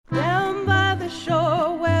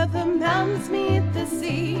shore where the mountains meet the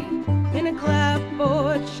sea, in a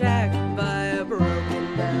clapboard shack by a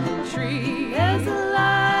broken down tree. There's a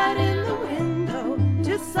light in the window,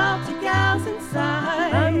 just salty gals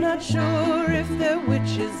inside. I'm not sure if they're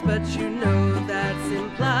witches, but you know that's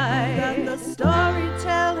implied. Got the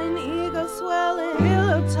storytelling, ego swelling,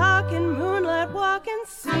 pillow talking, moonlight walking,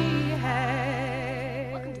 sea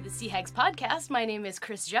hag. Welcome to the Sea Hags podcast. My name is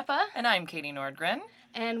Chris Jeppa. And I'm Katie Nordgren.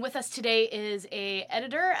 And with us today is a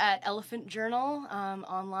editor at Elephant Journal,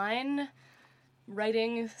 online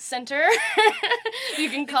writing center. You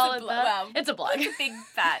can call it that. Well, it's a blog. It's a big,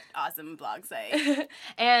 fat, awesome blog site.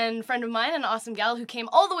 And friend of mine, an awesome gal who came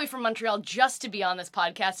all the way from Montreal just to be on this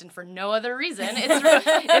podcast and for no other reason.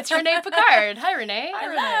 It's Renee Picard. Hi, Renee.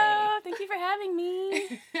 Hi, Hello. Thank you for having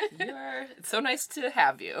me. It's so nice to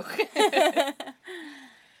have you.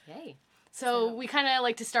 Yay. So we kind of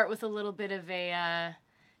like to start with a little bit of a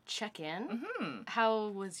check-in. Mm-hmm. How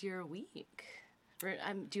was your week?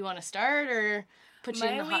 Do you want to start or put you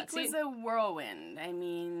in the hot seat? My week was a whirlwind. I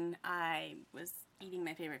mean, I was eating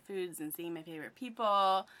my favorite foods and seeing my favorite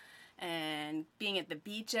people and being at the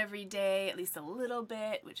beach every day, at least a little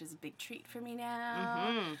bit, which is a big treat for me now.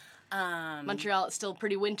 Mm-hmm. Montreal, it's still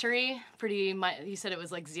pretty wintry. You said it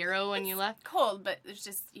was like 0 when you left? Cold, but there's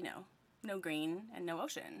just, no green and no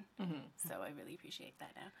ocean. Mm-hmm. So I really appreciate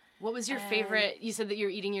that now. What was your favorite? You said that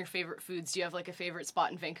you're eating your favorite foods. Do you have like a favorite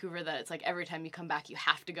spot in Vancouver that it's like every time you come back you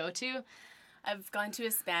have to go to? I've gone to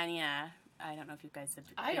Hispania. I don't know if you guys have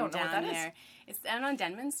been I don't know down what that there. is. It's down on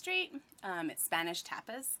Denman Street. It's Spanish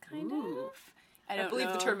tapas, kind of. I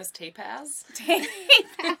believe the term is tapas. Tapas.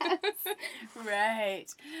 Right.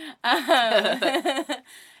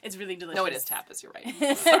 It's really delicious. No, it is tapas. You're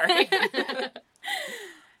right. Sorry.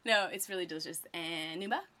 No, it's really delicious. And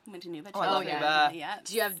Nuba. Went to Nuba. Oh, I love Nuba. Yeah.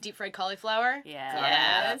 Do you have deep fried cauliflower?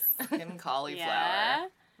 Yes. And cauliflower. Yeah.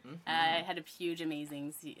 Mm-hmm. I had a huge,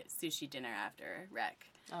 amazing sushi dinner after Rec.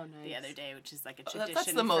 Oh, nice. The other day, which is like a tradition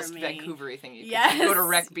That's the most for me. Vancouver-y thing you can Yes. do. Go to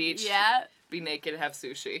Wreck Beach, Yeah. be naked, have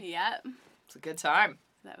sushi. Yeah. It's a good time.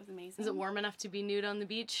 That was amazing. Is it warm enough to be nude on the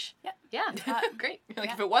beach? Yep. Yeah. Great.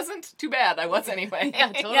 If it wasn't, too bad. I was anyway.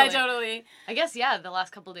 Yeah, totally. Yeah, totally. I guess, the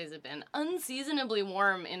last couple of days have been unseasonably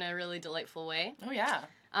warm in a really delightful way. Oh, yeah.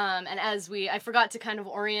 And I forgot to kind of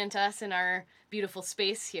orient us in our beautiful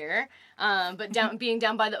space here. But being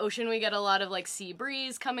down by the ocean, we get a lot of like sea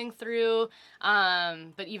breeze coming through.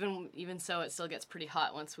 But even so, it still gets pretty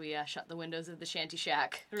hot once we shut the windows of the Shanty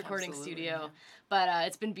Shack recording Absolutely, studio. yeah. But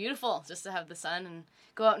it's been beautiful just to have the sun and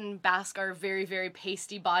go out and bask our very, very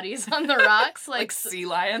pasty bodies on the rocks. Like sea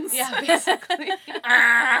lions? Yeah, basically.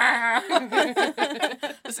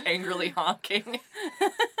 Just angrily honking.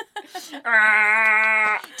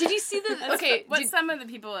 Did you see the... Some of the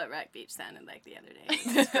people at Wreck Beach sounded like the other day.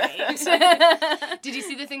 It was great. Did you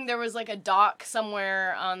see the thing? There was like a dock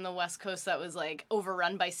somewhere on the West Coast that was like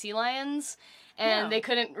overrun by sea lions. And they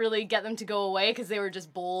couldn't really get them to go away because they were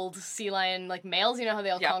just bold sea lion, like males. You know how they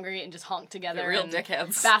all congregate and just honk together. They're real and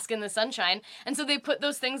dickheads. Bask in the sunshine. And so they put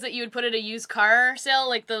those things that you would put at a used car sale,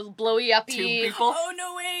 like the blowy uppy. Tube people. Oh,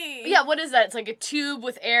 no way. Yeah, what is that? It's like a tube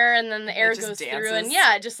with air and then the air just goes dances. through. And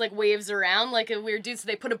yeah, it just like waves around like a weird dude. So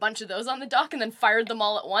they put a bunch of those on the dock and then fired them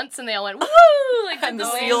all at once. And they all went, woo! Like, And the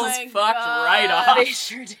oh seals my fucked God. right off. They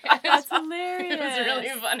sure did. That's hilarious. It was really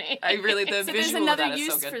funny. The So there's visual another of that is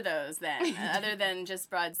use so good. for those then, other than just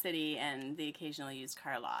Broad City and the occasional used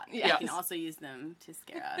car lot. Yeah. You can also use them to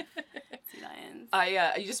scare off sea lions.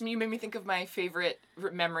 You made me think of my favorite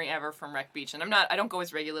memory ever from Wreck Beach, and I don't go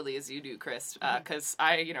as regularly as you do, Chris, because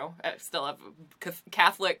I still have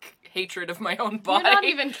Catholic hatred of my own body. You're not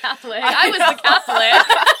even Catholic. I was the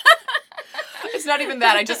Catholic. It's not even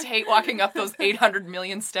that. I just hate walking up those 800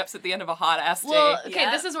 million steps at the end of a hot ass day. Well, okay,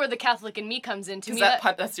 Yeah. This is where the Catholic in me comes in. To me,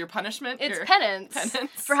 That's your punishment? it's Your penance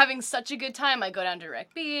penance? for having such a good time. I go down to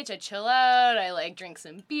Wreck Beach, I chill out, I like drink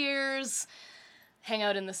some beers, hang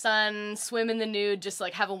out in the sun, swim in the nude, just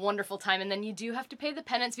like have a wonderful time. And then you do have to pay the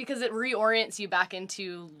penance because it reorients you back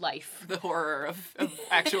into life. The horror of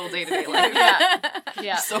actual day-to-day life.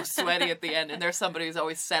 Yeah. So sweaty at the end, and there's somebody who's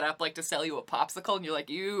always set up like to sell you a popsicle, and you're like,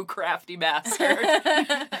 you crafty bastard.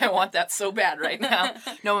 I want that so bad right now.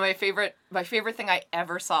 No, my favorite thing I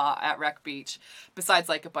ever saw at Wreck Beach, besides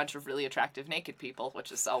like a bunch of really attractive naked people,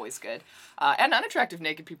 which is always good, and unattractive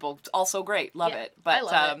naked people, also great, love Yeah, it. But I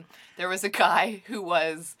love it. there was a guy who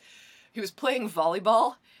was playing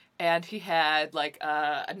volleyball, and he had like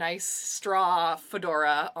a nice straw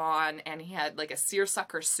fedora on, and he had like a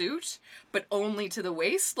seersucker suit, but only to the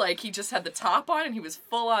waist. Like he just had the top on, and he was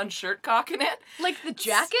full on shirt cocking it. Like the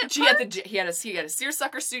jacket. He had a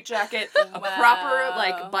seersucker suit jacket, a proper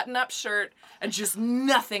like button up shirt, and just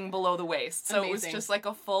nothing below the waist. So it was just like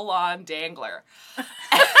a full on dangler.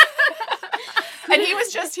 And he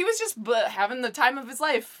was just having the time of his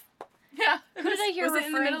life. Yeah. Who did I hear Was it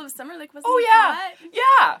in the referring- middle of summer? Like, was Oh it yeah, hot?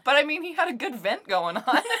 yeah. But I mean, he had a good vent going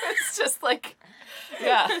on. It's just like,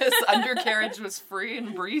 yeah, his undercarriage was free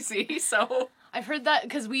and breezy. So I've heard that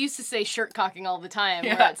because we used to say shirt cocking all the time,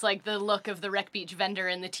 Yeah. where it's like the look of the Wreck Beach vendor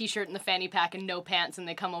in the t-shirt and the fanny pack and no pants, and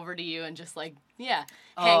they come over to you and just like,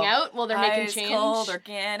 hang out while they're making ice change. cold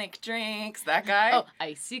organic drinks. That guy. Oh,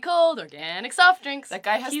 icy cold organic soft drinks. That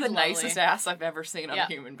guy has He's the lovely. nicest ass I've ever seen on Yeah. a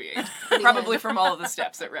human being. Probably from all of the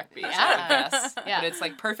steps at Wreck Beach, Yeah. I guess. Yeah. But it's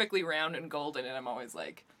like perfectly round and golden, and I'm always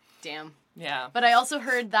like, Damn. yeah. But I also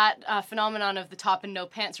heard that phenomenon of the top and no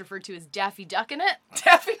pants referred to as Daffy Duck in it.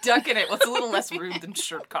 Daffy Duck in it. Well, it's a little less rude than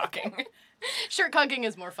shirt cocking. Shirt cocking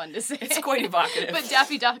is more fun to say. It's quite evocative. But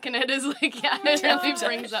Daffy Duck in it is like, yeah, it really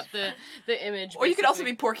brings up the image. Or you could also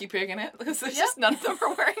basically. be Porky Pig in it, because it's just none of them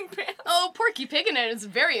are wearing pants. Oh, Porky Pig in it is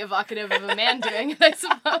very evocative of a man doing it, I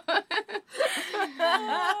suppose.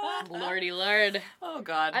 Lordy Lord. Oh,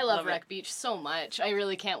 God. I love it. Wreck Beach so much. I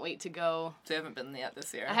really can't wait to go. So you haven't been yet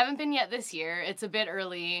this year. I haven't been yet this year. It's a bit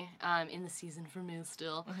early in the season for me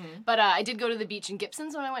still. Mm-hmm. But I did go to the beach in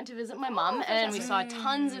Gibsons when I went to visit my mom, and we saw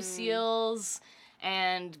tons of seals.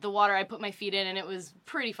 And the water I put my feet in, and it was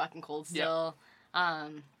pretty fucking cold still.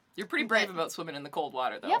 You're pretty brave about swimming in the cold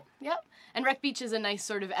water, though. Yep. And Wreck Beach is a nice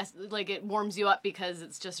sort of, like, it warms you up because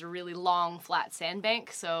it's just a really long, flat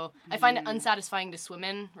sandbank. So I find it unsatisfying to swim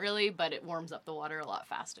in, really, but it warms up the water a lot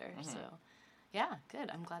faster. So, yeah, good.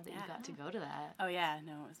 I'm glad that you got to go to that. Oh yeah,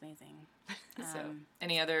 no, it was amazing. So,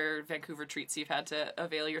 any other Vancouver treats you've had to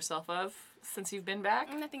avail yourself of since you've been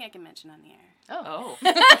back? Nothing I can mention on the air. Oh.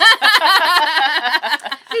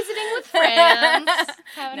 Visiting with friends.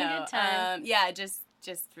 Having a good time. Yeah, just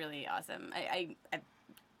really awesome.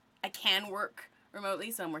 I can work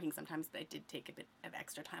remotely, so I'm working sometimes, but I did take a bit of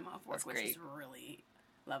extra time off work, That's which great. is really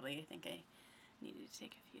lovely. I think I needed to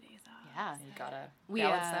take a few days off. Yeah. You gotta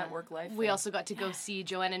balance that work life. We also got to go see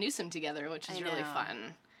Joanna Newsom together, which is I really know.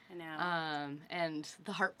 fun. I know. And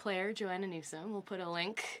the harp player, Joanna Newsom, we'll put a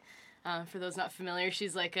link for those not familiar.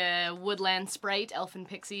 She's like a woodland sprite, elfin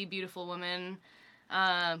pixie, beautiful woman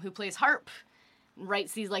who plays harp,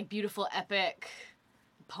 writes these like beautiful epic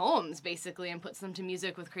poems basically and puts them to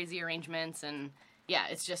music with crazy arrangements. And yeah,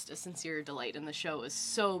 it's just a sincere delight. And the show is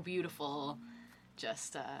so beautiful.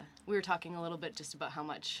 Just, we were talking a little bit just about how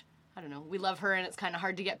much, I don't know, we love her and it's kind of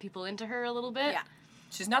hard to get people into her a little bit. Yeah.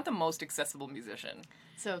 She's not the most accessible musician.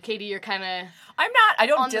 So Katie, you're kind of... I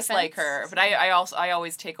don't On the dislike fence. her, but I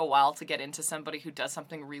always take a while to get into somebody who does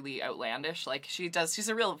something really outlandish. Like she's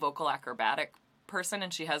a real vocal acrobatic person,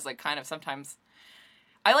 and she has like kind of sometimes,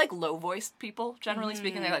 I like low voiced people, generally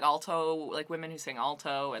speaking. They like alto, like women who sing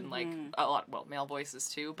alto, and like a lot, well, male voices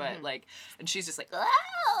too, but like, and she's just like,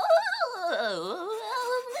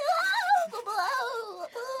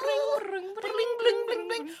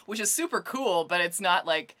 which is super cool, but it's not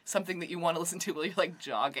like something that you want to listen to while you're like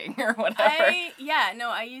jogging or whatever.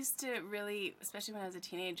 I used to really, especially when I was a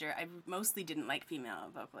teenager, I mostly didn't like female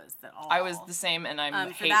vocalists at all. I was the same, and I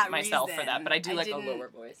For hate that myself for that, reason, but I do I like a didn't- lower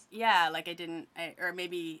voice. Yeah, like or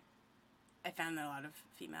maybe I found that a lot of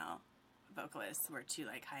female vocalists were too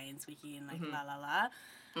like high and squeaky and like la la la.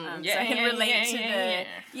 So I can relate to the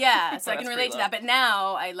so I can That's relate pretty to that. But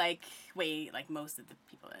now I like most of the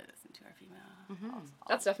people I listen to are female.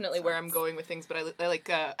 That's definitely where I'm going with things, but I like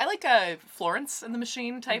Florence and the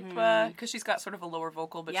Machine type because she's got sort of a lower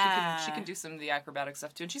vocal, but she can do some of the acrobatic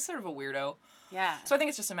stuff too, and she's sort of a weirdo. Yeah. So I think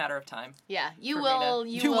it's just a matter of time. Yeah, you for will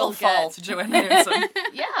me to, will fall get... to Joanna Newsom.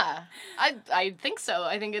 Yeah, I think so.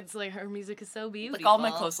 I think it's like her music is so beautiful. Like all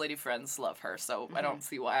my close lady friends love her, so I don't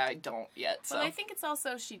see why I don't yet. So Well, I think it's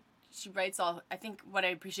also she writes all. I think what I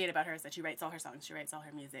appreciate about her is that she writes all her songs. She writes all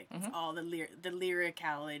her music. It's all the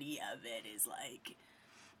lyricality of it is like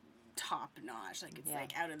top notch. Like it's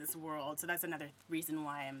like out of this world. So that's another reason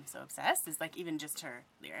why I'm so obsessed. Is like even just her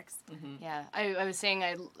lyrics. Yeah, I was saying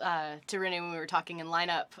to Renee when we were talking in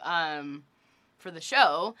lineup for the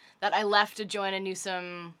show that I left a Joanna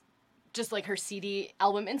Newsom, just like her CD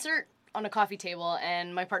album insert on a coffee table,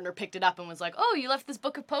 and my partner picked it up and was like, "Oh, you left this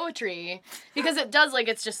book of poetry," because it does, like,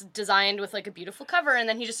 it's just designed with like a beautiful cover, and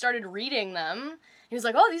then he just started reading them. he was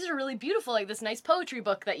like, oh, these are really beautiful, like this nice poetry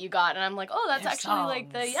book that you got. And I'm like, oh, that's They're actually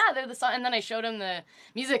like songs. they're the song. And then I showed him the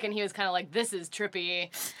music and he was kind of like, this is trippy.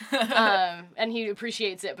 And he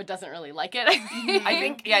appreciates it but doesn't really like it.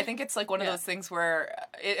 I think it's like one of those things where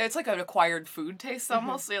it's like an acquired food taste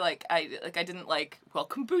almost. Like I didn't like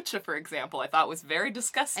kombucha, for example. I thought was very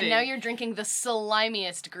disgusting. And now you're drinking the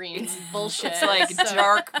slimiest green bullshit. It's like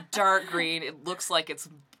so- dark green. It looks like it's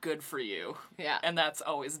good for you. Yeah. And that's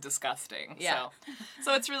always disgusting. Yeah.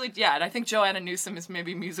 So it's really, and I think Joanna Newsom is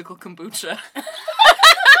maybe musical kombucha.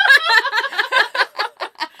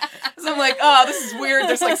 So I'm like, oh, this is weird.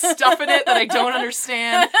 There's like stuff in it that I don't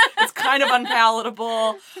understand. It's kind of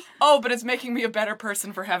unpalatable. Oh, but it's making me a better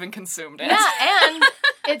person for having consumed it. Yeah, and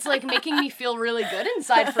it's like making me feel really good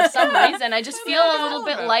inside for some reason. I just feel a little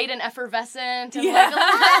bit light and effervescent. And like,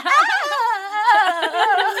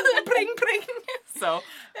 Pring, pring. So,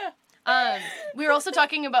 we were also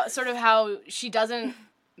talking about sort of how she doesn't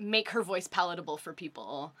make her voice palatable for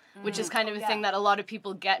people, which is kind of a thing that a lot of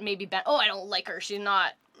people get maybe I don't like her, she's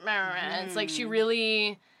not, and it's like she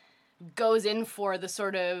really goes in for the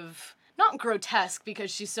sort of, not grotesque because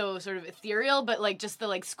she's so sort of ethereal, but like just the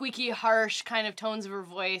like squeaky, harsh kind of tones of her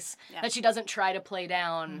voice that she doesn't try to play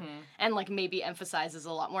down and like maybe emphasizes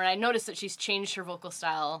a lot more. And I noticed that she's changed her vocal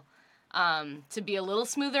style to be a little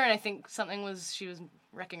smoother, and I think she was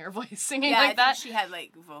wrecking her voice singing like that. I think she had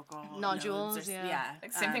like vocal nodules. nodes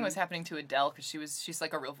like, same thing was happening to Adele, because she's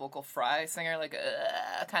like a real vocal fry singer, like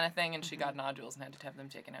kind of thing, and she got nodules and had to have them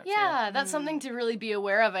taken out too. Yeah, that's something to really be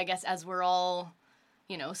aware of, I guess, as we're all,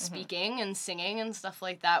 speaking and singing and stuff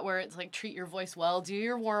like that, where it's like, treat your voice well, do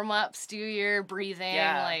your warm-ups, do your breathing,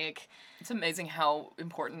 like... It's amazing how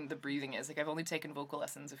important the breathing is. Like, I've only taken vocal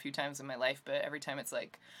lessons a few times in my life, but every time it's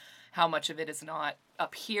like, how much of it is not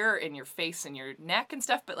up here in your face and your neck and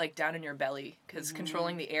stuff, but like down in your belly, because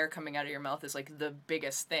controlling the air coming out of your mouth is like the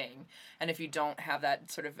biggest thing. And if you don't have that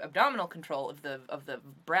sort of abdominal control of the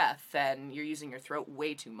breath, then you're using your throat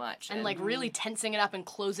way too much. And like really tensing it up and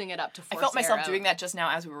closing it up to force I felt myself air out. doing that just now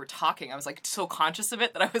as we were talking. I was like so conscious of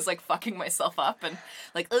it that I was like fucking myself up and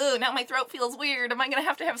like, oh, now my throat feels weird. Am I going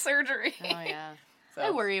to have surgery? Oh yeah. So.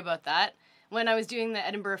 I worry about that. When I was doing the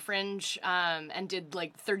Edinburgh Fringe and did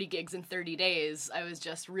like 30 gigs in 30 days, I was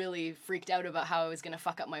just really freaked out about how I was going to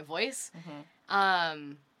fuck up my voice.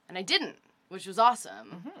 And I didn't, which was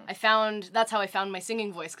awesome. That's how I found my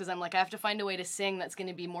singing voice, because I'm like, I have to find a way to sing that's going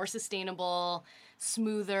to be more sustainable,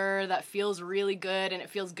 smoother, that feels really good, and it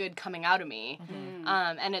feels good coming out of me.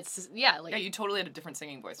 And it's, like... Yeah, you totally had a different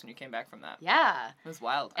singing voice when you came back from that. Yeah. It was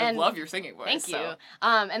wild. And I love your singing voice. Thank you. So.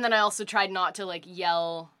 And then I also tried not to like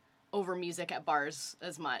yell over music at bars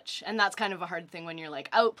as much, and that's kind of a hard thing when you're like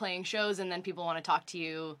out playing shows and then people want to talk to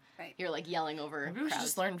you. You're like yelling over Maybe we should crowds.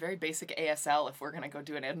 just learn very basic ASL if we're gonna go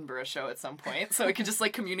do an Edinburgh show at some point, so we can just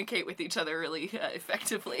like communicate with each other really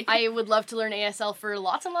effectively. I would love to learn ASL for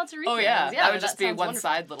lots and lots of reasons. Oh yeah, that would just be sounds one wonderful.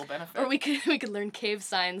 side little benefit. Or we could learn cave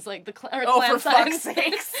signs like the clan for signs. fuck's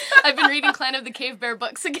sakes! I've been reading Clan of the Cave Bear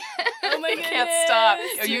books again. Oh my goodness. Can't stop.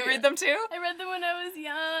 Oh, you read them too? I read them when I was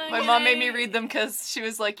young. My mom made me read them because she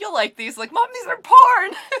was like, "You'll like these." Like, Mom, these are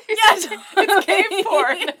porn. It's cave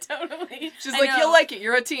porn. Totally. She's I like, know. "You'll like it.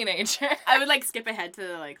 You're a teenager." I would like skip ahead to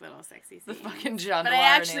the like little sexy scenes. The fucking John. But I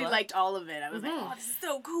actually liked all of it. I was like, Mm-hmm. oh, this is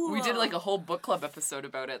so cool. We did like a whole book club episode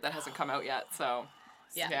about it that hasn't come out yet. So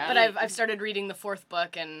Yeah. But I've started reading the 4th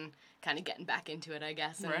book and kind of getting back into it, I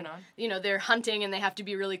guess. And, Right on. You know, they're hunting and they have to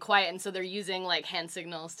be really quiet, and so they're using like hand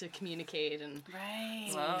signals to communicate, and Right.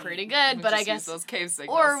 Well, pretty good. we But I just use guess, those cave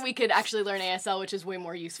signals. or we could actually learn ASL, which is way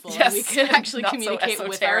more useful. Yes, And we could actually not so communicate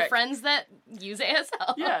with our esoteric. friends that use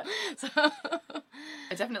ASL. Yeah. So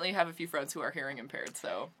I definitely have a few friends who are hearing impaired.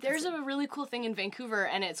 So there's a really cool thing in Vancouver,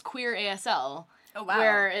 and it's queer ASL. Oh, wow.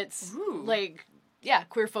 Where it's Ooh. like,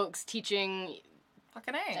 queer folks teaching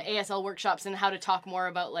fucking A. ASL workshops and how to talk more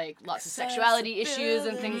about like lots of sexuality issues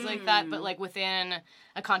and things like that, but like within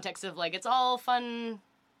a context of like it's all fun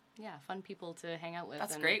people to hang out with.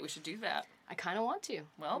 That's and great. We should do that. I kind of want to.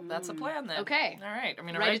 Well, that's a plan then. Okay. All right. I'm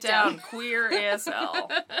gonna Write write it down down. queer ASL.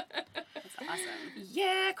 That's awesome.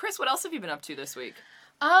 Yeah, Chris. What else have you been up to this week?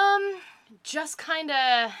 Just kind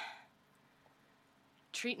of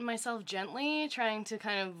treating myself gently, trying to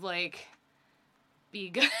kind of like be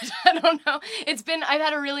good. I don't know. I've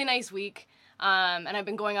had a really nice week. And I've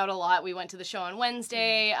been going out a lot. We went to the show on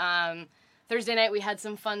Wednesday. Thursday night we had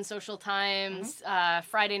some fun social times.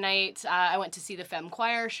 Friday night I went to see the Femme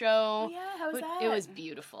Choir show. Oh, yeah, how was that? It was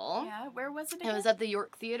beautiful. Yeah, where was it It again? was at the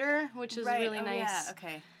York Theatre, which is really nice. Yeah,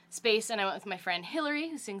 okay. space, and I went with my friend Hillary,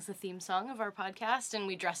 who sings the theme song of our podcast, and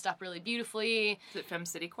we dressed up really beautifully. Is it Femme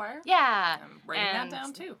City Choir? Yeah. I'm writing and that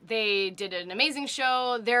down too. They did an amazing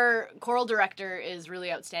show. Their choral director is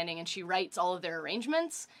really outstanding, and she writes all of their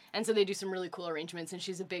arrangements, and so they do some really cool arrangements, and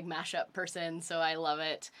she's a big mashup person, so I love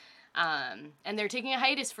it. And they're taking a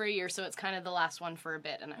hiatus for a year, so it's kind of the last one for a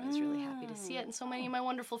bit, and I was really happy to see it, and so many of my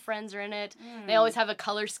wonderful friends are in it. They always have a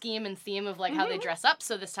color scheme and theme of like how they dress up,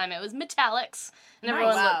 so this time it was metallics, and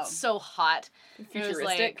everyone looked so hot. It was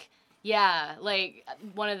like, yeah, like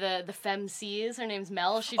one of the femcs, her name's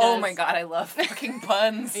Mel, she does. Oh my god, I love fucking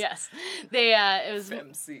puns. Yes. It was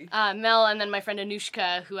Femc. Mel, and then my friend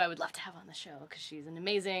Anushka, who I would love to have on the show because she's an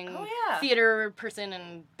amazing theater person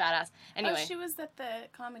and badass. Anyway. Oh, she was at the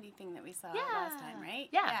comedy thing that we saw last time, right?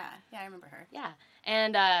 Yeah. Yeah, I remember her. Yeah.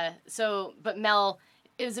 And but Mel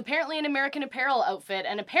is apparently an American Apparel outfit,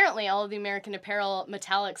 and apparently all of the American Apparel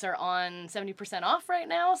metallics are on 70% off right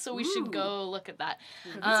now, so we should go look at that.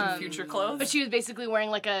 Some future clothes. But she was basically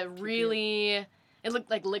wearing like a really... It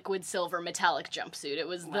looked like liquid silver metallic jumpsuit. It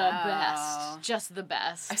was the best. Just the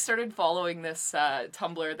best. I started following this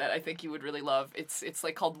Tumblr that I think you would really love. It's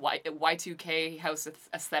like called Y2K House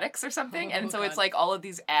Aesthetics or something. And so it's like all of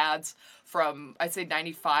these ads from, I'd say,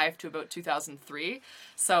 95 to about 2003.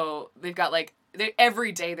 So they've got like,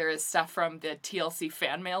 every day there is stuff from the TLC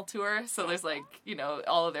fan mail tour. So there's like, you know,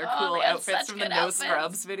 all of their cool outfits from the No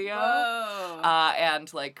Scrubs video.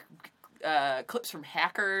 And like... clips from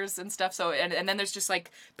Hackers and stuff. So and then there's just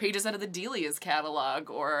like pages out of the Delia's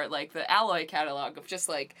catalog or like the Alloy catalog of just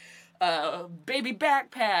like baby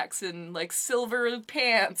backpacks and like silver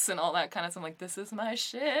pants and all that kind of stuff. I'm like, this is my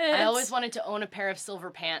shit. I always wanted to own a pair of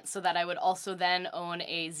silver pants so that I would also then own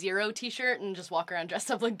a Zero t-shirt and just walk around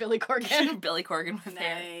dressed up like Billy Corgan. Billy Corgan with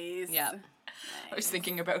hair. Nice. Yeah. I was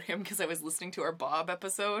thinking about him because I was listening to our Bob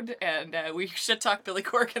episode, and we shit-talked Billy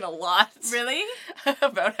Corgan a lot. Really?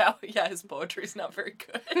 About how, his poetry's not very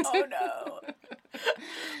good. Oh, no.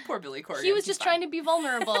 Poor Billy Corgan. He was just trying to be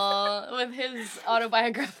vulnerable with his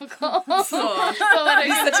autobiographical He's such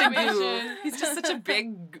a information. goof. He's just such a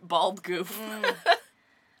big, bald goof.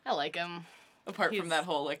 I like him. Apart from that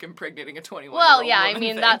whole, like, impregnating a 21-year-old Well, yeah, I woman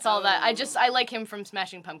mean, thing. that's all that. I like him from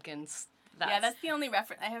Smashing Pumpkins. That's the only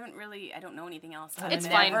reference. I don't know anything else. It's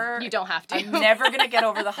fine. You don't have to. I'm never going to get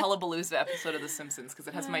over the Hullabalooza episode of The Simpsons because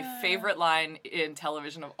it has my favorite line in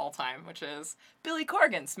television of all time, which is, Billy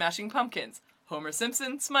Corgan, Smashing Pumpkins. Homer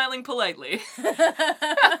Simpson, smiling politely. That's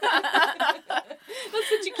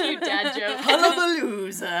such a cute dad joke.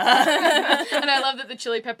 Hullabalooza. And I love that the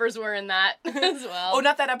Chili Peppers were in that as well. Oh,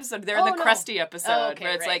 not that episode. They're in the Krusty episode okay,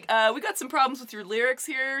 where it's right. like, we got some problems with your lyrics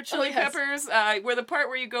here, Chili Peppers. Where the part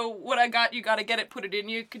where you go, what I got, you gotta get it, put it in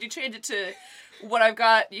you. Could you change it to what I've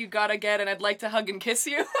got, you gotta get, and I'd like to hug and kiss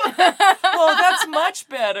you? Well, that's much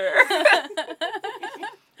better.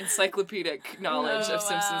 Encyclopedic knowledge of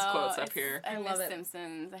Simpsons quotes up here. I love miss it.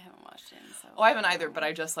 Simpsons. I haven't watched it. So. Oh, I haven't either, but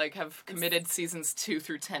I just like have committed seasons 2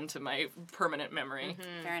 through 10 to my permanent memory.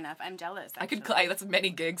 Fair enough. I'm jealous. I could. actually. That's many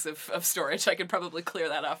gigs of storage. I could probably clear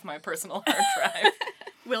that off my personal hard drive.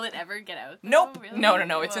 Will it ever get out? Though? Nope. Really?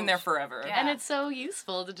 No. It's in there forever. Yeah. And it's so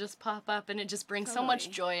useful to just pop up, and it just brings so much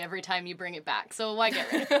joy every time you bring it back. So why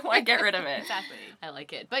get rid of it? Why get rid of it? Exactly. I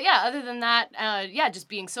like it. But yeah, other than that, just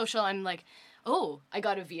being social, I'm like, oh, I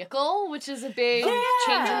got a vehicle, which is a big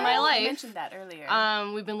change in my You life. mentioned that earlier.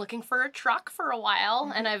 We've been looking for a truck for a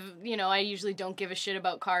while, and I usually don't give a shit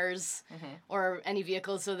about cars or any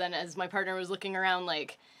vehicles. So then, as my partner was looking around,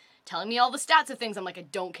 like, telling me all the stats of things, I'm like, I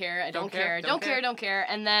don't care, don't care.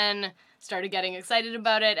 And then started getting excited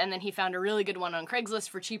about it, and then he found a really good one on Craigslist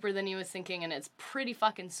for cheaper than he was thinking, and it's pretty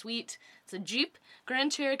fucking sweet. It's a Jeep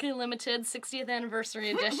Grand Cherokee Limited 60th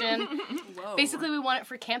Anniversary Edition. Whoa. Basically, we want it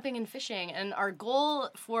for camping and fishing, and our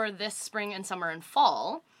goal for this spring and summer and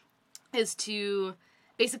fall is to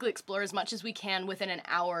basically explore as much as we can within an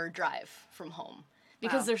hour drive from home.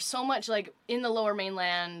 Because there's so much, like, in the Lower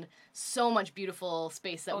Mainland, so much beautiful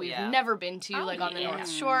space that we've never been to, on the North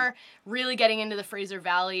Shore. Really getting into the Fraser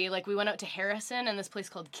Valley. Like, we went out to Harrison and this place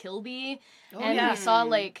called Kilby. And we saw,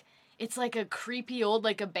 like, it's like a creepy old,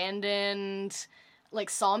 like, abandoned, like,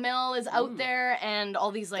 sawmill is out there. And all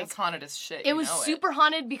these, like... It's haunted as shit. It was super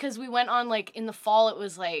haunted because we went on, like, in the fall, it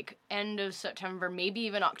was, like, end of September, maybe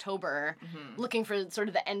even October, looking for sort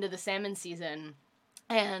of the end of the salmon season.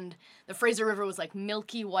 And the Fraser River was like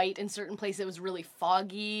milky white in certain places. It was really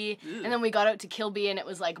foggy. And then we got out to Kilby and it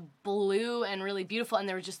was like blue and really beautiful. And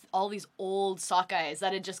there were just all these old sockeyes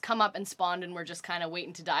that had just come up and spawned and were just kind of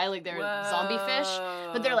waiting to die. Like they're zombie fish,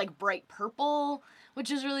 but they're like bright purple,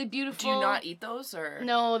 which is really beautiful. Do you not eat those or?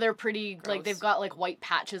 No, they're pretty, Gross. like they've got like white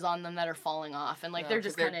patches on them that are falling off and like they're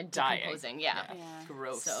just kind of dying. decomposing. Yeah.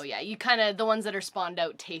 Gross. So yeah, you kind of, the ones that are spawned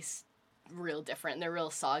out taste real different. They're real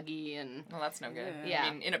soggy and... Well, that's no good. Yeah.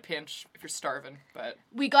 I mean, in a pinch, if you're starving, but...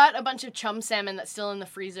 We got a bunch of chum salmon that's still in the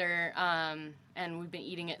freezer, and we've been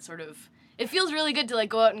eating it sort of... It feels really good to, like,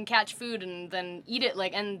 go out and catch food and then eat it,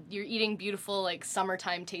 like, and you're eating beautiful, like,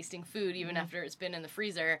 summertime tasting food even after it's been in the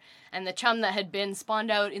freezer. And the chum that had been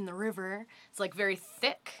spawned out in the river, it's, like, very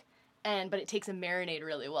thick, but it takes a marinade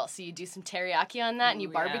really well. So you do some teriyaki on that and you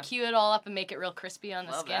barbecue it all up and make it real crispy on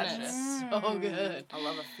the Love skin. that And shit. it's so good. I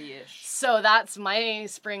love a fish. So that's my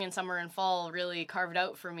spring and summer and fall really carved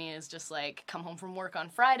out for me, is just like come home from work on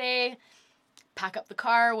Friday, pack up the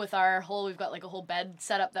car with we've got like a whole bed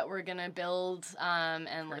set up that we're gonna build,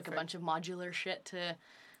 and like a bunch of modular shit to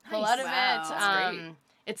pull out of Wow. it. That's great.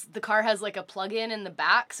 The car has like a plug-in in the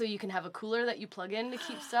back, so you can have a cooler that you plug in to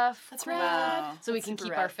keep stuff. That's cool. rad. Wow. So we That's can super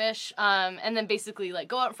keep rad. our fish. And then basically like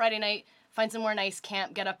go out Friday night, find somewhere nice,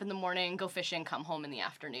 camp, get up in the morning, go fishing, come home in the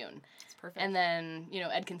afternoon. It's perfect. And then,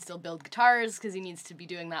 Ed can still build guitars because he needs to be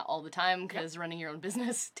doing that all the time because running your own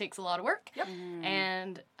business takes a lot of work. Yep.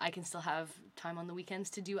 And I can still have time on the weekends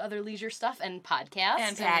to do other leisure stuff and podcasts.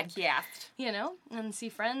 And podcast. And see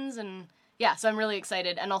friends and... Yeah, so I'm really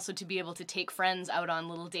excited, and also to be able to take friends out on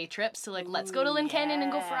little day trips to, like, let's go to Lynn Canyon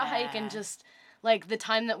and go for a hike, and just, like, the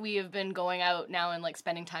time that we have been going out now and, like,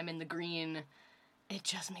 spending time in the green, it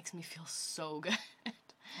just makes me feel so good.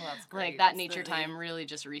 Well, that's great. Like, that nature time really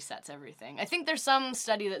just resets everything. I think there's some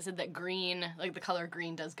study that said that green, like, the color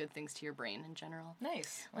green does good things to your brain in general.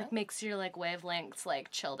 Nice. Like, makes your, like, wavelengths, like,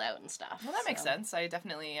 chilled out and stuff. Well, that makes so. sense. I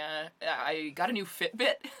definitely, I got a new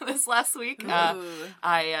Fitbit this last week. Ooh.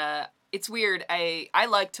 It's weird. I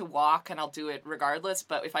like to walk and I'll do it regardless,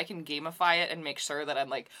 but if I can gamify it and make sure that I'm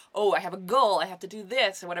like, oh, I have a goal, I have to do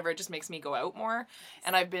this or whatever, it just makes me go out more.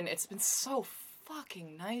 And it's been so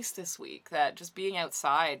fucking nice this week that just being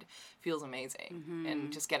outside feels amazing.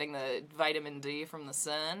 And just getting the vitamin D from the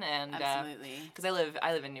sun and Absolutely. because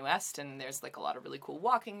I live in New West and there's like a lot of really cool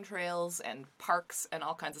walking trails and parks and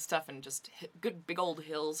all kinds of stuff and just good big old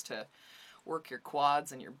hills to work your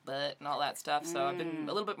quads and your butt and all that stuff. So I've been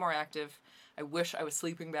a little bit more active. I wish I was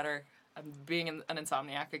sleeping better. I'm being an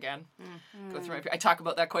insomniac again. Go through I talk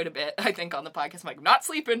about that quite a bit, I think, on the podcast. I'm like, not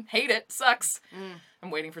sleeping, hate it, sucks. I'm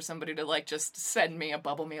waiting for somebody to like just send me a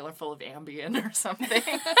bubble mailer full of Ambien or something.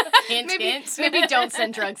 Hint, hint. Maybe don't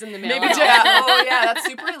send drugs in the mail. Maybe at all. oh yeah, that's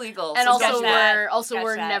super illegal. And So also just- that.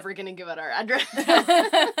 we're Catch that. never gonna give out our address.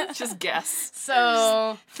 just guess.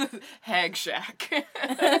 So Hag Shack.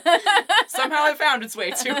 Somehow it found its way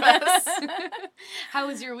to us. how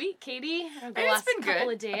was your week, Katie? Or the It's last been couple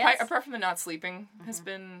good. of days? Apart from the not sleeping, has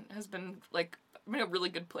been like I'm in a really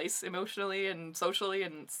good place emotionally and socially,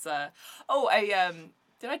 and it's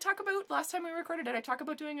did I talk about last time we recorded? Did I talk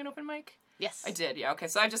about doing an open mic? Yes. I did. Yeah. Okay.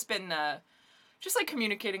 So I've just been just like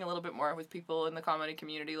communicating a little bit more with people in the comedy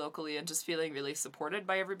community locally, and just feeling really supported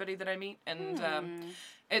by everybody that I meet, and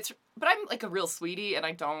but I'm like a real sweetie, and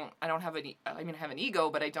I don't have I have an ego,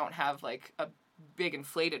 but I don't have like a big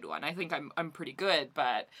inflated one. I think I'm pretty good,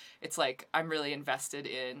 but it's like I'm really invested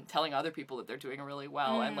in telling other people that they're doing really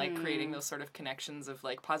well and like creating those sort of connections of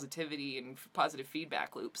like positivity and positive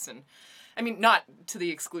feedback loops. And I mean, not to the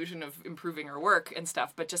exclusion of improving our work and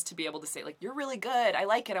stuff, but just to be able to say like, you're really good, I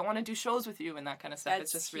like it, I want to do shows with you and that kind of stuff.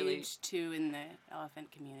 That's It's just huge really too in the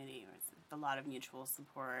elephant community. Where it's a lot of mutual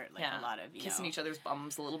support, like a lot of kissing each other's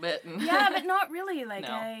bums a little bit. And Yeah, but not really. Like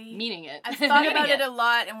No. Meaning it. I've thought about Meaning it a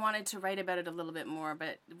lot and wanted to write about it a little bit more.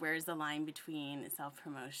 But where's the line between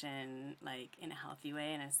self-promotion, like in a healthy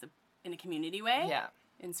way and in a community way? yeah.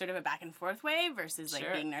 In sort of a back and forth way versus like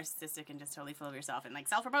Sure. being narcissistic and just totally full of yourself, and like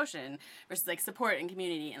self-promotion versus like support and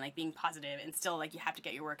community and like being positive and still like you have to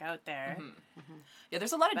get your work out there. Yeah,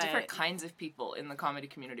 there's a lot of different But- kinds of people in the comedy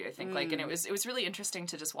community, I think. Like, and it was really interesting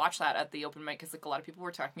to just watch that at the open mic, because like a lot of people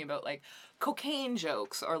were talking about like cocaine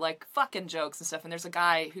jokes or like fucking jokes and stuff. And there's a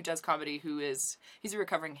guy who does comedy he's a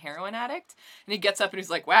recovering heroin addict, and he gets up and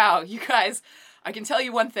he's like, "Wow, you guys, I can tell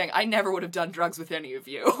you one thing, I never would have done drugs with any of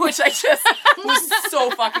you," which I just was so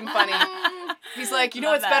fucking funny. He's like, you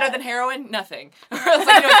know Love what's better that. than heroin? Nothing. Or it's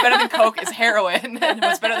like, you know what's better than coke is heroin, and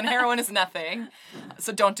what's better than heroin is nothing.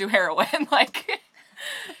 So don't do heroin. Like,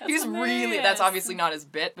 He's really, hilarious. that's obviously not his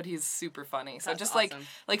bit, but he's super funny. So That's just awesome.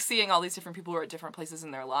 like seeing all these different people who are at different places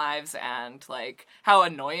in their lives and like how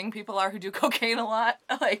annoying people are who do cocaine a lot.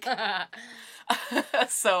 Like,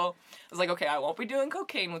 so I was like, okay, I won't be doing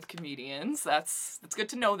cocaine with comedians. That's good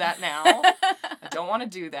to know that now. I don't want to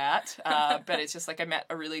do that. But it's just like I met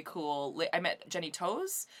a really cool, I met Jenny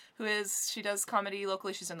Toes, she does comedy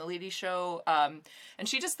locally. She's on the Lady Show. And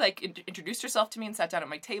she just like introduced herself to me and sat down at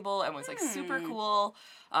my table and was like super cool.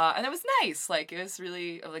 And it was nice. Like, it was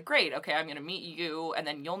really like, great. Okay, I'm going to meet you and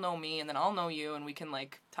then you'll know me and then I'll know you and we can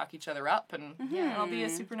like talk each other up and it'll be a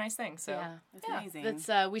super nice thing. So Yeah. That's amazing.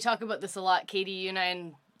 That's we talk about this a lot, Katie, you and I,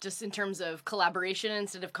 and just in terms of collaboration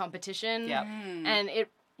instead of competition. Yeah. And it,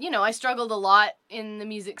 I struggled a lot in the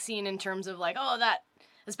music scene in terms of like,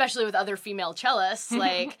 especially with other female cellists,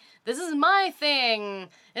 like, this is my thing.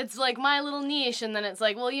 It's like my little niche. And then it's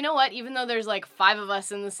like, well, you know what? Even though there's like 5 of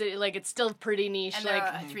us in the city, like, it's still pretty niche. and like,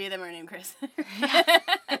 there are, 3 of them are named Chris.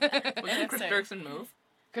 Did Chris Dirksen move?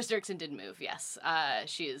 Chris Dirksen did move, yes.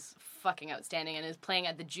 She is fucking outstanding and is playing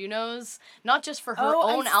at the Junos, not just for her Oh,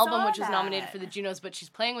 own I album, saw which was nominated that. for the Junos, but she's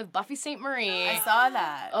playing with Buffy St. Marie. I saw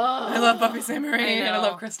that. Oh, I love Buffy St. Marie and I know.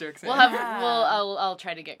 love Chris Dirksen. We'll have Yeah. I'll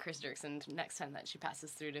try to get Chris Dirksen next time that she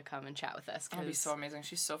passes through to come and chat with us. That'd be so amazing.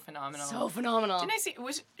 She's so phenomenal. so phenomenal. Didn't I see?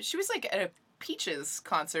 She was like at a Peaches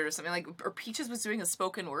concert or something, like, or Peaches was doing a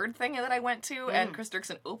spoken word thing that I went to, and Chris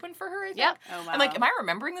Dirksen opened for her. I think. Yep. Oh, wow. I'm like, am I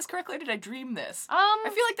remembering this correctly? Or did I dream this? Um,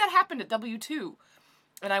 I feel like that happened at W2,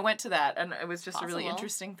 and I went to that, and it was just a really Possible.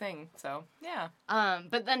 interesting thing. So yeah.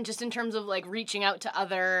 But then just in terms of like reaching out to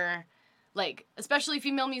other, like, especially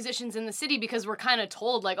female musicians in the city, because we're kind of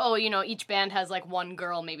told like, oh, each band has like one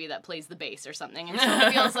girl maybe that plays the bass or something, and so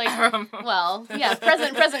it feels like, well, yeah,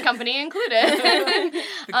 present company included.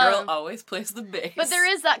 The girl always plays the bass. But there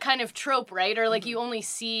is that kind of trope, right? Or like you only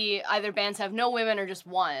see either bands have no women or just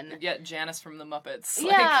one. Yeah, Janice from the Muppets.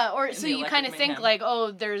 Yeah, like, or in so the you Electric kind of think Mayhem. like,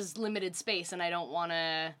 oh, there's limited space and I don't want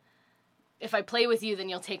to, if I play with you, then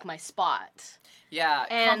you'll take my spot. Yeah,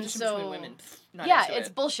 and competition so- between women. Not Yeah, into it's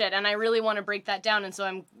it. bullshit, and I really want to break that down, and so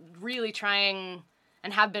I'm really trying,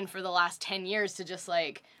 and have been for the last 10 years, to just,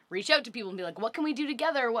 like, reach out to people and be like, what can we do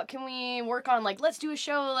together? What can we work on? Like, let's do a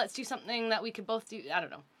show, let's do something that we could both do. I don't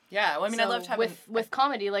know. Yeah, well, I mean, I So loved having with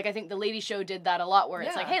comedy, like, I think the Lady Show did that a lot, where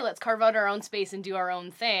it's Yeah. like, hey, let's carve out our own space and do our own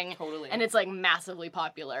thing. Totally. And it's, like, massively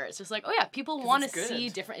popular. It's just like, oh, yeah, people want to it's good. see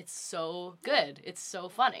different... It's so good. It's so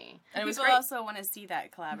funny. and it was People great. also want to see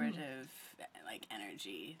that collaborative, like,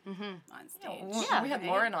 energy on stage. Yeah, we had right?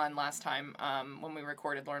 Lauren on last time when we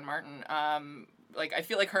recorded Lauren Martin. Like, I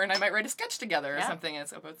feel like her and I might write a sketch together or Yeah. something.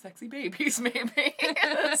 It's about sexy babies, maybe.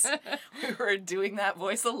 We were doing that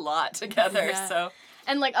voice a lot together, Yeah. so...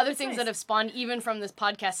 And, like, other things nice. that have spawned even from this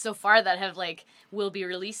podcast so far that have, like, will be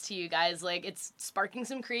released to you guys, like, it's sparking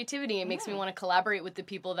some creativity. It makes me want to collaborate with the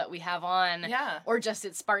people that we have on. Yeah. Or just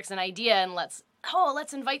it sparks an idea and let's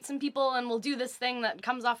invite some people and we'll do this thing that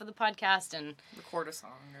comes off of the podcast. And Record a song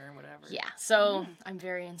or whatever. yeah, so I'm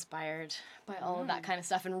very inspired by all of that kind of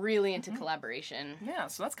stuff and really into collaboration. Yeah,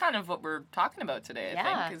 so that's kind of what we're talking about today, I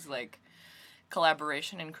Yeah. think, is, like,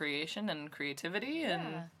 collaboration and creation and creativity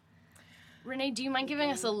and... Renee, do you mind giving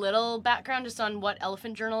us a little background just on what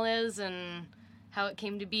Elephant Journal is and how it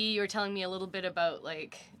came to be? You were telling me a little bit about,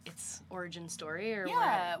 like, its origin story or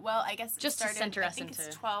Yeah, well, I guess it Just to started, center I us think into-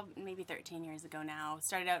 it's 12, maybe 13 years ago now.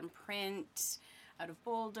 Started out in print, out of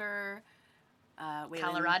Boulder.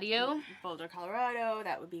 Colorado? Boulder, Colorado.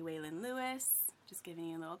 That would be Waylon Lewis. Just giving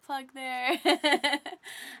you a little plug there.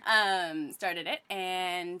 Started it,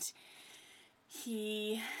 and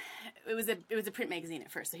it was a print magazine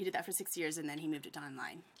at first, so he did that for 6 years, and then he moved it to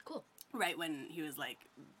online. Cool. Right when he was like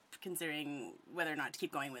considering whether or not to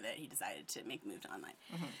keep going with it, he decided to make the move to online.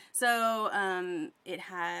 So it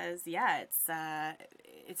has,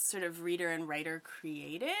 it's sort of reader and writer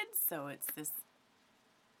created. So it's this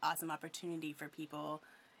awesome opportunity for people.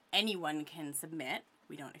 Anyone can submit.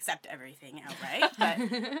 We don't accept everything outright,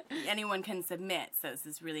 but anyone can submit. So it's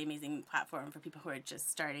this really amazing platform for people who are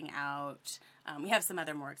just starting out. We have some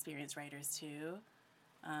other more experienced writers too.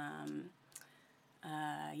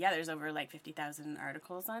 There's over like 50,000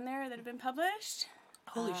 articles on there that have been published.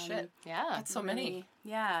 Holy shit. Yeah. That's so many. Really,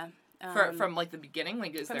 yeah. From, like, the beginning?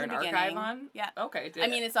 Like, is from there an the archive beginning. on? Yeah. Okay. I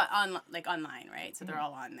mean, it's online, right? So they're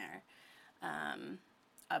all on there,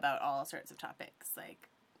 about all sorts of topics, like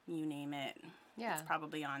you name it. Yeah. It's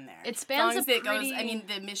probably on there. It As spans long as a it goes. I pretty- mean,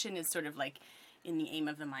 the mission is sort of like in the aim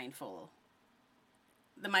of the mindful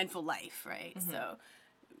life, right? So,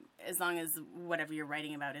 as long as whatever you're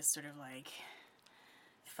writing about is sort of like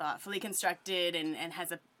thoughtfully constructed and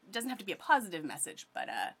doesn't have to be a positive message, but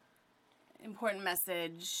important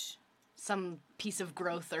message. Some piece of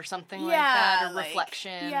growth or something like that, or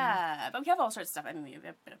reflection. Yeah, but we have all sorts of stuff. I mean, we have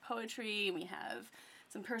a bit of poetry, we have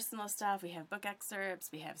some personal stuff, we have book excerpts,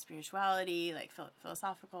 we have spirituality, like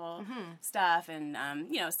philosophical stuff, and,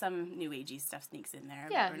 some new agey stuff sneaks in there.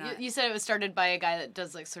 Yeah, but we're not, you said it was started by a guy that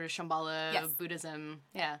does like sort of Shambhala Yes. Buddhism.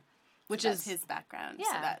 Yeah. Which that's is his background. Yeah.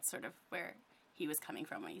 So that's sort of where he was coming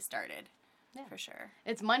from when he started. Yeah. For sure.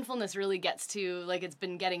 It's mindfulness really gets to, like, it's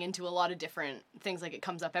been getting into a lot of different things. Like, it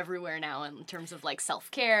comes up everywhere now in terms of, like,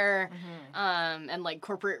 self-care, and, like,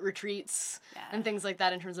 corporate retreats and things like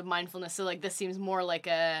that in terms of mindfulness. So, like, this seems more like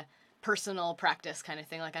a personal practice kind of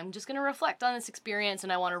thing. Like, I'm just going to reflect on this experience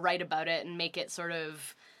and I want to write about it and make it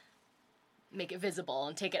visible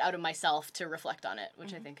and take it out of myself to reflect on it,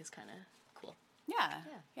 which I think is kind of cool.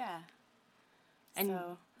 Yeah. And,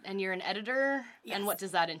 So, and you're an editor? Yes. And what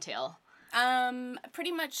does that entail?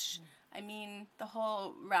 pretty much, I mean, the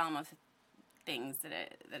whole realm of things that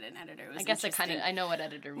an editor was I guess interesting. I know what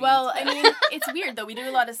editor means. Well, I mean, it's weird though. We do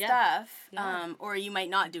a lot of Yeah. stuff, Yeah. Or you might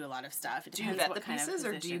not do a lot of stuff. It Do you depends vet what the kind of pieces,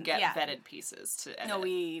 or do you position. get Yeah. vetted pieces to edit? No,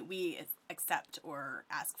 we accept or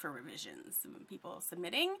ask for revisions. People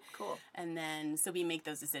submitting, Cool. and then so we make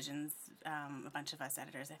those decisions. A bunch of us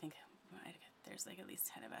editors, I think, there's like at least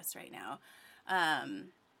 10 of us right now.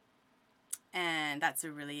 And that's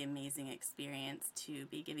a really amazing experience to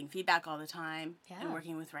be giving feedback all the time and Yeah.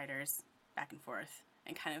 working with writers back and forth.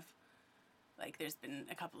 And kind of, like, there's been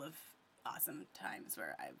a couple of awesome times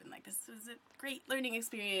where I've been like, this was a great learning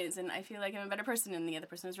experience, and I feel like I'm a better person, and the other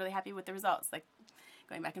person is really happy with the results. Like,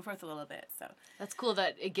 going back and forth a little bit, so. That's cool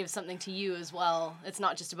that it gives something to you as well. It's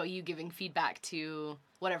not just about you giving feedback to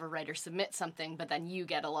whatever writer submits something, but then you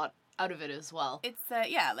get a lot out of it as well. It's,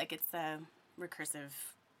 it's a recursive,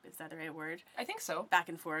 is that the right word? I think so. Back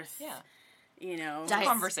and forth. Yeah. You know.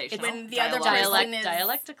 Conversational. When the other Dialogical. person is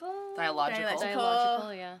Dialectical? Dialogical.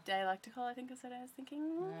 Dialogical, yeah. dialectical, I think is what I was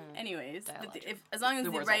thinking. Anyways, but Dialogical. as long as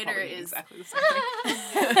the words all writer probably mean is exactly the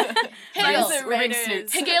same thing. Hegel. the Ring writer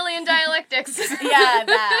snoots. is- Hegelian dialectics. yeah,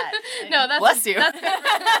 that. No, that's Bless you.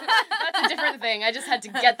 That's a different thing. I just had to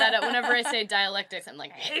get that out. Whenever I say dialectics, I'm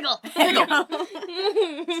like, Hegel.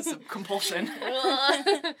 This is a compulsion.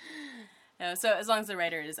 No, so as long as the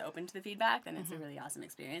writer is open to the feedback, then it's a really awesome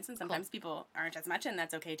experience. And sometimes people aren't as much, and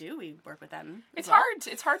that's okay too. We work with them. It's hard.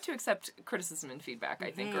 It's hard to accept criticism and feedback, I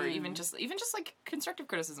think, or even just like constructive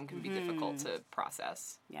criticism can be difficult to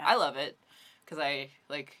process. Yeah. I love it because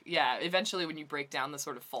eventually when you break down the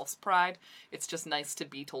sort of false pride, it's just nice to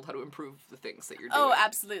be told how to improve the things that you're doing. Oh,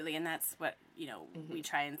 absolutely, and that's what we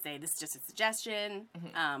try and say. This is just a suggestion.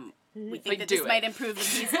 We think Like, that do this it. might improve the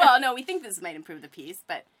piece. Well, no, we think this might improve the piece,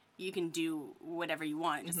 but you can do whatever you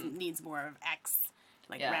want. It just needs more of X,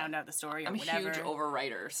 like Yeah. round out the story or I'm a whatever. huge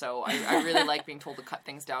overwriter, so I really like being told to cut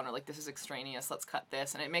things down, or like, this is extraneous, let's cut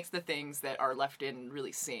this, and it makes the things that are left in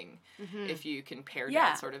really sing if you can pare Yeah.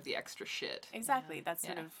 down sort of the extra shit. Exactly. That's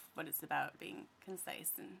sort Yeah. of what it's about, being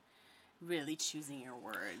concise and really choosing your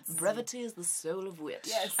words. Brevity is the soul of wit.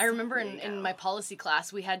 Yes. I remember There you in go. my policy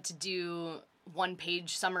class, we had to do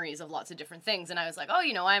one-page summaries of lots of different things. And I was like, oh,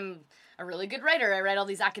 I'm a really good writer. I write all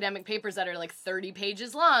these academic papers that are like 30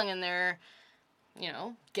 pages long, and they're,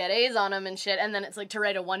 get A's on them and shit. And then it's like to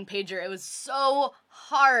write a one-pager. It was so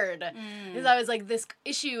hard. Because I was like, this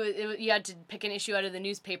issue, you had to pick an issue out of the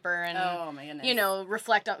newspaper and, Oh my goodness.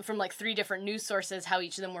 reflect on from like 3 different news sources how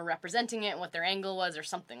each of them were representing it and what their angle was or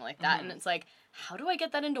something like that. And it's like, how do I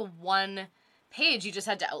get that into one page? You just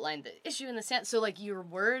had to outline the issue and the stance. So like your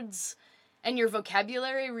words and your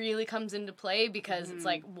vocabulary really comes into play, because it's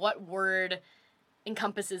like, what word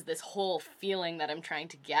encompasses this whole feeling that I'm trying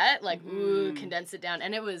to get? Like, ooh, condense it down.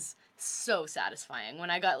 And it was so satisfying. When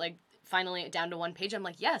I got like finally down to one page, I'm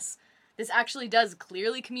like, yes, this actually does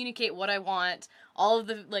clearly communicate what I want, all of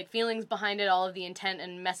the like feelings behind it, all of the intent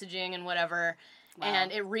and messaging and whatever. Wow.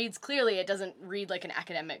 And it reads clearly. It doesn't read like an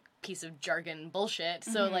academic piece of jargon bullshit.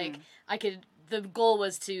 So like the goal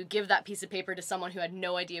was to give that piece of paper to someone who had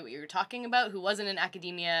no idea what you were talking about, who wasn't in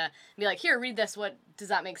academia, and be like, here, read this. What, does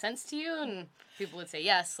that make sense to you? And people would say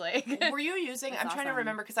yes. Like, Were you using, That's I'm trying to awesome.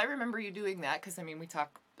 remember, because I remember you doing that, because we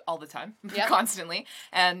talk all the time, Yep. constantly,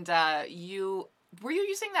 and were you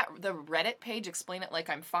using the Reddit page, Explain It Like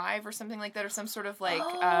I'm 5 or something like that, or some sort of like,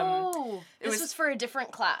 oh, it this was- was for a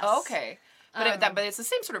different class. oh, okay. But it's the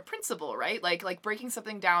same sort of principle, right? Like breaking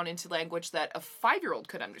something down into language that a 5-year-old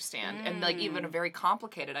could understand, and like even a very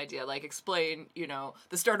complicated idea, like explain,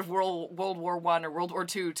 the start of World War I or World War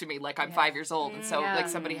II to me, like I'm 5 years old, and so like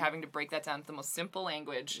somebody having to break that down to the most simple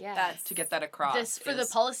language to get that across. For the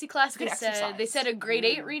policy class, good they said a grade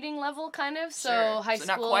 8 reading level kind of, so Sure. high so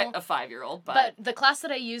school. not quite a 5-year-old, But the class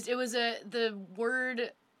that I used, it was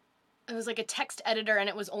it was like a text editor, and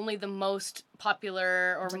it was only the most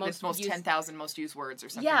popular or most used 10,000 most used words or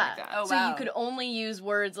something yeah. like that. Oh, So wow. you could only use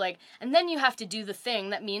words like, and then you have to do the thing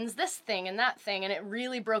that means this thing and that thing, and it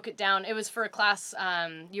really broke it down. It was for a class,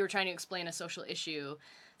 you were trying to explain a social issue.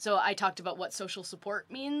 So I talked about what social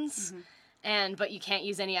support means, but you can't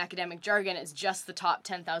use any academic jargon. It's just the top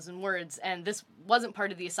 10,000 words, and this wasn't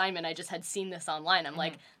part of the assignment. I just had seen this online. I'm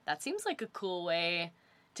like, that seems like a cool way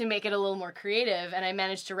to make it a little more creative, and I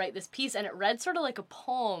managed to write this piece, and it read sort of like a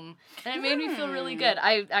poem, and it made me feel really good.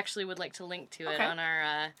 I actually would like to link to it on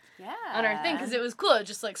our thing, because it was cool. It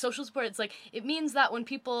just like social support, it's like, it means that when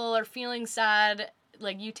people are feeling sad,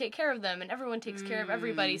 like you take care of them, and everyone takes care of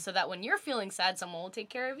everybody, so that when you're feeling sad, someone will take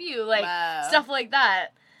care of you, like stuff like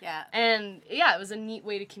that. Yeah. And yeah, it was a neat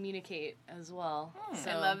way to communicate as well. So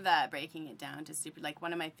I love that, breaking it down to super, like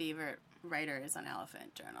one of my favorite writers on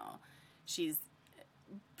Elephant Journal.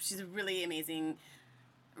 She's a really amazing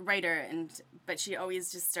writer, but she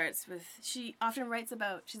always just starts with, she often writes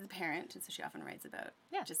about, she's a parent, and so she often writes about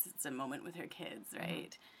just it's a moment with her kids,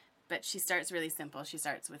 right? But she starts really simple. She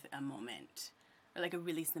starts with a moment, or like a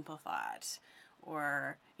really simple thought,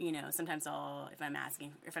 or sometimes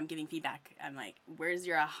if I'm giving feedback, I'm like, where's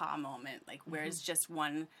your aha moment? Like, where's just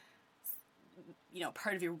one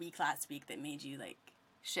part of your week last week that made you like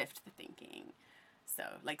shift the thinking? So,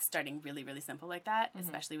 like, starting really, really simple like that,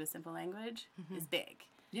 especially with simple language, is big.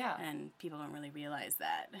 Yeah. And people don't really realize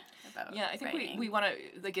that about I think writing. we want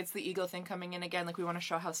to, like, it's the ego thing coming in again. Like, we want to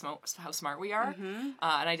show how smart we are. And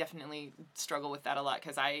I definitely struggle with that a lot,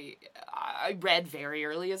 because I read very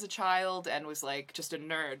early as a child and was, like, just a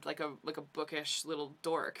nerd, like a bookish little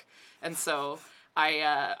dork. And so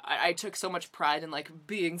I took so much pride in, like,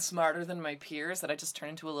 being smarter than my peers that I just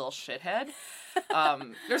turned into a little shithead.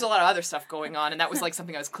 There's a lot of other stuff going on, and that was, like,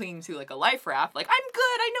 something I was clinging to, like a life raft. Like, I'm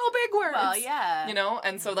good, I know big words. Well, yeah.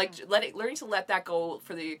 And so, like, learning to let that go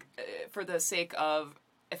for the sake of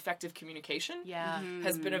effective communication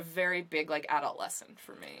has been a very big, like, adult lesson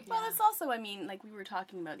for me. Well, it's also, I mean, like we were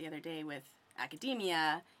talking about the other day with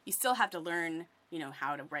academia, you still have to learn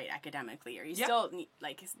how to write academically, or you still need,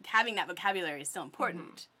 like, having that vocabulary is still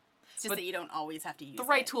important. It's just that you don't always have to use the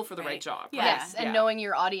right tool for the right job. Yeah. Yes, and knowing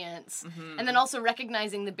your audience. And then also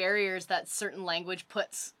recognizing the barriers that certain language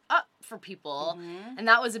puts up for people. And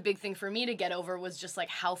that was a big thing for me to get over, was just like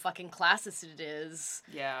how fucking classist it is.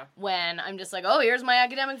 Yeah. When I'm just like, oh, here's my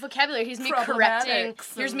academic vocabulary. Here's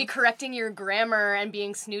me correcting your grammar and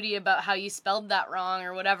being snooty about how you spelled that wrong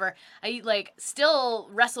or whatever. I like still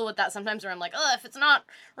wrestle with that sometimes, where I'm like, oh, if it's not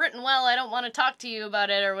written well, I don't want to talk to you about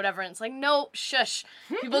it or whatever. And it's like, no, shush.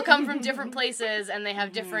 People come from different places, and they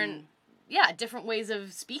have different ways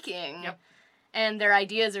of speaking. Yep. And their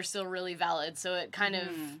ideas are still really valid. So it kind of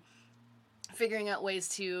figuring out ways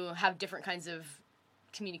to have different kinds of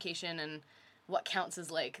communication and what counts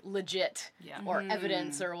as like legit or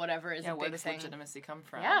evidence or whatever is a big where does thing. legitimacy come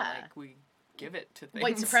from? Yeah. Like, we give it to things.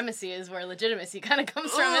 White supremacy is where legitimacy kind of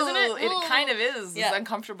comes from, isn't it? It kind of is, Yeah. as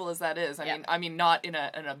uncomfortable as that is. I mean, not in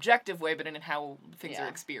an objective way, but in how things are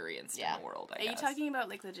experienced in the world, I guess. Are you talking about,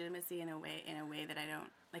 like, legitimacy in a way that I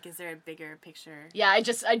don't, like, is there a bigger picture? Yeah, I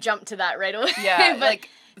jumped to that right away. Yeah, but like,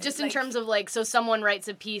 just in terms of, like, so someone writes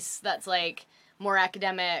a piece that's, like, more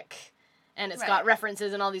academic, and it's got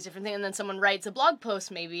references and all these different things, and then someone writes a blog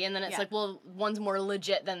post maybe, and then it's like, well, one's more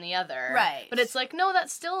legit than the other. Right. But it's like, no,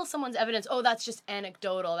 that's still someone's evidence. Oh, that's just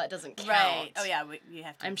anecdotal. That doesn't count. Right. Oh, yeah, you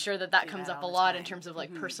have to. I'm sure that comes up a lot in terms of,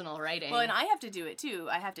 like, personal writing. Well, and I have to do it, too.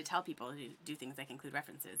 I have to tell people to do things like include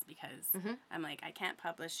references, because I'm like, I can't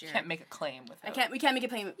publish your... You can't make a claim with it. We can't make a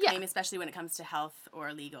claim, especially when it comes to health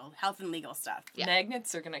and legal stuff. Yeah.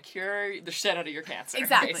 Magnets are going to cure the shit out of your cancer.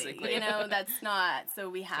 Exactly. Basically. That's not... So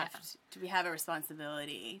we have we have a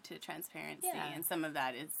responsibility to transparency, and some of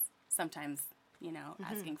that is sometimes,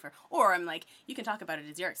 asking for... Or I'm like, you can talk about it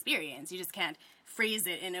as your experience. You just can't phrase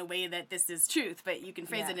it in a way that this is truth, but you can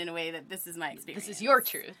phrase it in a way that this is my experience. This is your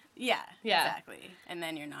truth. Yeah, exactly. And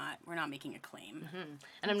then we're not making a claim.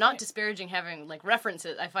 And I'm not disparaging having, like,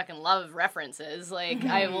 references. I fucking love references. Like,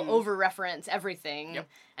 I will over-reference everything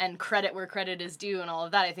and credit where credit is due, and all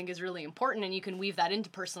of that I think is really important, and you can weave that into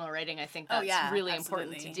personal writing. I think that's really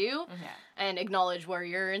important to do. And acknowledge where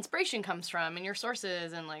your inspiration comes from and your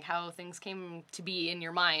sources and, like, how things came to be in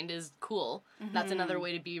your mind is cool. That's another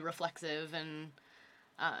way to be reflexive and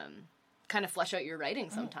kind of flesh out your writing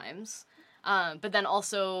sometimes. But then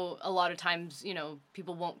also a lot of times, you know,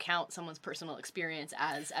 people won't count someone's personal experience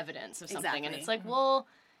as evidence of something. Exactly. And it's like, well,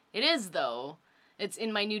 it is though. It's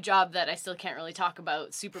in my new job that I still can't really talk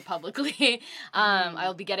about super publicly.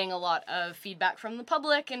 I'll be getting a lot of feedback from the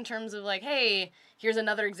public in terms of like, hey, here's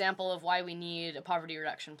another example of why we need a poverty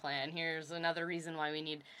reduction plan. Here's another reason why we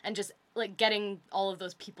need, and just like getting all of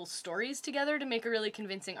those people's stories together to make a really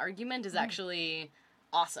convincing argument is actually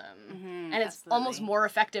awesome. And it's almost absolutely. more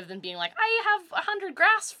effective than being like, I have 100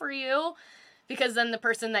 graphs for you. Because then the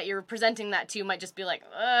person that you're presenting that to might just be like,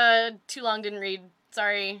 too long, didn't read,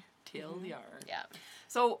 sorry. TLDR. Yeah.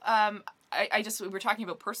 So, we were talking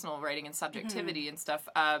about personal writing and subjectivity and stuff.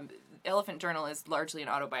 Elephant Journal is largely an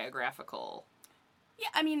autobiographical. Yeah,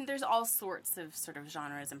 I mean, there's all sorts of sort of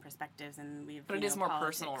genres and perspectives, and we've. But it is more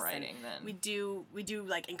personal writing and than. We do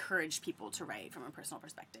like encourage people to write from a personal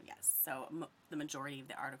perspective. Yes, so the majority of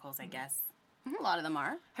the articles, I guess, a lot of them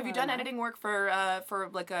are. Have you done editing work for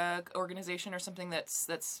like a organization or something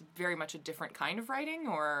that's very much a different kind of writing,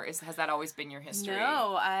 or has that always been your history?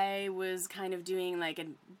 No, I was kind of doing like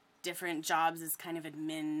different jobs as kind of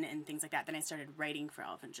admin and things like that. Then I started writing for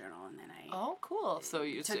Elephant Journal, and then I Oh, cool. So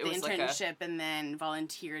you took it the was internship like and then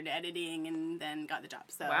volunteered editing and then got the job.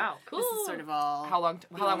 So Wow, This is sort of all. How long the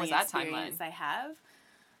was only that experience timeline? I have.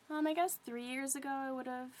 I guess 3 years ago I would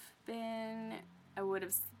have been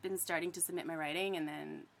starting to submit my writing, and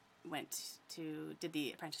then did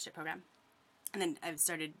the apprenticeship program, and then I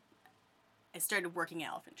started working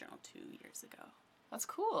at Elephant Journal 2 years ago. That's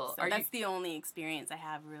cool. So that's the only experience I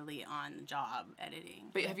have really on the job editing.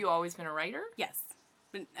 But have you always been a writer? Yes,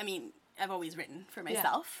 but I mean, I've always written for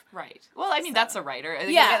myself. Right. Well, I mean, that's a writer.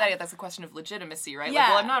 Yeah. That's a question of legitimacy, right? Yeah. Like,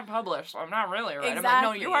 well, I'm not published, so I'm not really a writer. Exactly. I'm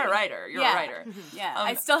like, no, you are a writer. You're a writer. Yeah,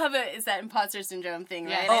 I still have it's that imposter syndrome thing,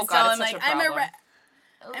 right? Oh, I still God, am it's such like, a problem.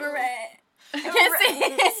 I'm a I can't say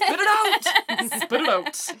it. Spit it out. Spit it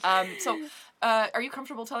out. So, are you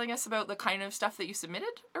comfortable telling us about the kind of stuff that you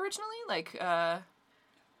submitted originally? Like, yeah.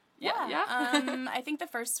 I think the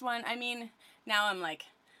first one. I mean, now I'm like.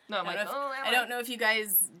 No, I'm like, I don't know if you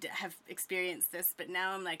guys have experienced this, but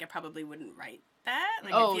now I'm like, I probably wouldn't write that.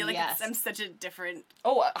 Like, Oh, I feel like yes. I'm such a different.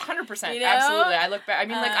 Oh, 100%. You know? Absolutely. I look back. I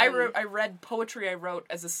mean, like, I read poetry I wrote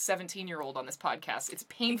as a 17-year-old on this podcast. It's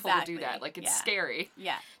painful to do Exactly. that. Like, it's Yeah. scary.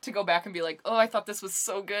 Yeah. To go back and be like, oh, I thought this was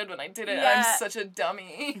so good when I did it. Yeah. I'm such a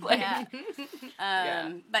dummy. Like, Yeah.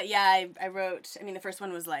 Yeah. But yeah, I wrote. I mean, the first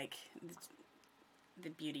one was like the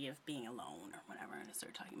beauty of being alone or whatever, and I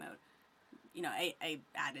started talking about. You know, I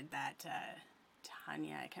added that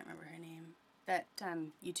Tanya, I can't remember her name, that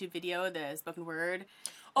YouTube video, the spoken word.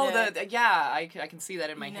 I can see that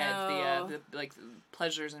in my head. No. The like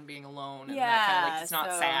pleasures in being alone and Yeah, that kind of like it's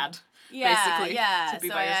not so- sad. Yeah, Basically, yeah. to be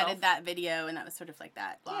So by I yourself. added that video, and that was sort of like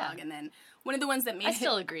that blog. Yeah. And then one of the ones that made I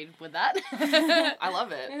still agreed with that. I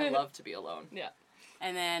love it. I love to be alone. Yeah.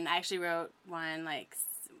 And then I actually wrote one like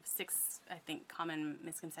 6, I think, common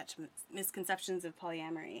misconceptions of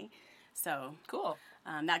polyamory. So Cool.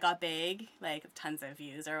 that got big, like tons of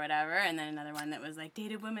views or whatever. And then another one that was like,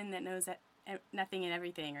 date a woman that knows nothing and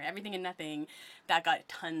everything, or everything and nothing. That got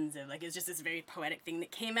tons of, like, it was just this very poetic thing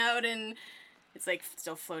that came out, and it's like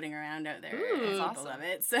still floating around out there. Ooh, and people awesome. love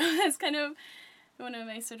it. So that's kind of one of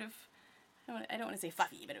my sort of, I don't want to say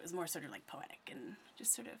fluffy, but it was more sort of like poetic and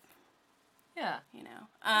just sort of, Yeah. you know.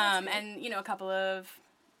 And, you know, a couple of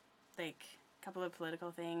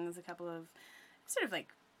political things, a couple of sort of like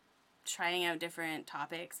trying out different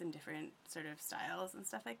topics and different sort of styles and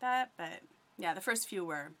stuff like that. But yeah, the first few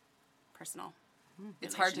were personal.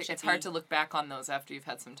 It's hard relationship-y. to look back on those after you've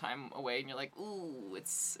had some time away and you're like, ooh,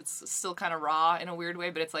 it's still kind of raw in a weird way,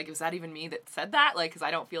 but it's like, was that even me that said that? Like, because I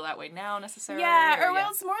don't feel that way now necessarily. Yeah, or well,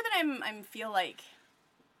 it's more that I'm feel like,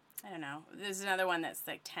 I don't know. There's another one that's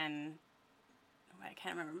like 10. Oh, I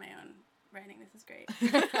can't remember my own writing. This is great.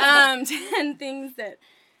 10 things that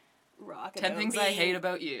rock. 10 things I hate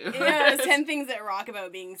about you. Yeah, it was 10 things that rock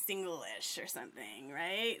about being single-ish or something,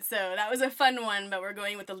 right? So that was a fun one, but we're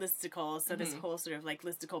going with the listicle. So this whole sort of like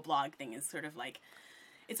listicle blog thing is sort of like,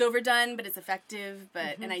 it's overdone, but it's effective,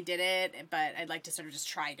 but and I did it, but I'd like to sort of just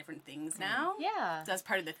try different things now. Yeah. So that's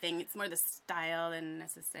part of the thing. It's more the style than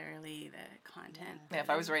necessarily the content. Yeah, if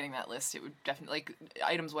I was writing that list, it would definitely, like,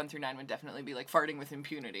 items 1 through 9 would definitely be, like, farting with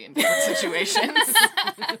impunity in different situations.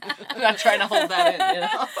 I'm not trying to hold that in, you know?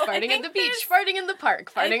 Farting at the beach, farting in the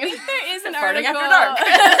park, I farting in think there is an Farting article. after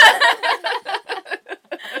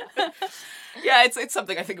dark. Yeah, it's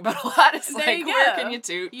something I think about a lot. It's There like, you where go. can you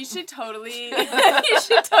toot? You should totally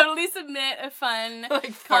submit a fun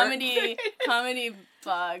Like fart. comedy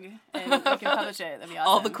blog and you can publish it. That'd be awesome.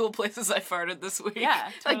 All the cool places I farted this week. Yeah,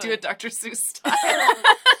 I do totally. it Dr. Seuss style.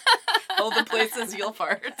 All the places you'll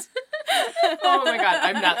fart. Oh my god,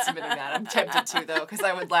 I'm not submitting that. I'm tempted to though, because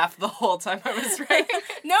I would laugh the whole time I was writing.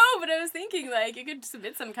 No, but I was thinking like you could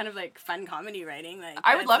submit some kind of like fun comedy writing. Like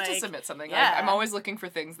I would that's, love to like- submit something. yeah. I'm always looking for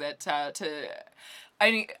things that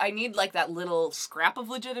I need like that little scrap of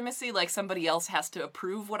legitimacy. Like somebody else has to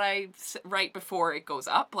approve what I write before it goes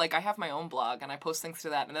up. Like I have my own blog and I post things to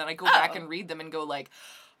that, and then I go back and read them and go like,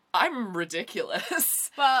 I'm ridiculous.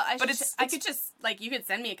 Well, But I could just like you could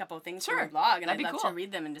send me a couple of things Sure, from your blog, and that'd I'd be love cool. to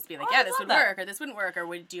read them and just be like, Oh, yeah, I this love would that. work, or this wouldn't work, or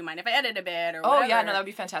do you mind if I edit a bit, or Oh whatever. yeah, no, that would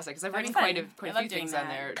be fantastic because I've That'd written be quite fun. a I love few doing things on that.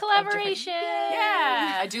 there. of Collaboration.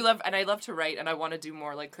 Yeah. I do love, and I love to write, and I want to do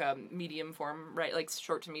more like medium form, like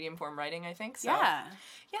short to medium form writing. I think so. Yeah.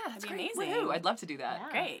 Yeah, that's be great. amazing. Woohoo, I'd love to do that.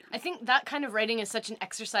 Yeah. Great. I think that kind of writing is such an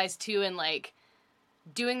exercise too, in like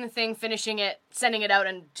doing the thing, finishing it, sending it out,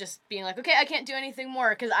 and just being like, okay, I can't do anything more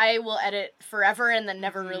because I will edit forever and then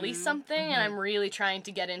never release something. And I'm really trying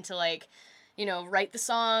to get into like, write the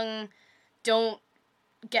song, don't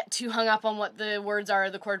get too hung up on what the words are,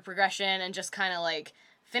 the chord progression, and just kind of like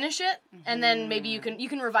finish it, and then maybe you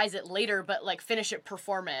can revise it later, but like finish it,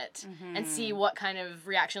 perform it, and see what kind of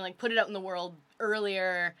reaction, like put it out in the world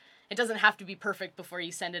earlier. It doesn't have to be perfect before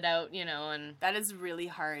you send it out, and That is really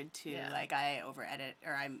hard to Yeah. like. I over edit,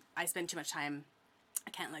 or I spend too much time. I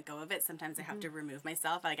can't let go of it. Sometimes I have to remove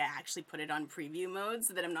myself. Like I actually put it on preview mode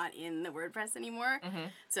so that I'm not in the WordPress anymore.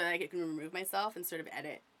 So I can remove myself and sort of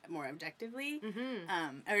edit more objectively.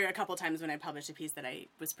 Or a couple times when I published a piece that I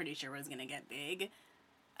was pretty sure was gonna get big,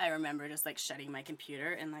 I remember just like shutting my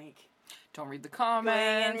computer and like. Don't read the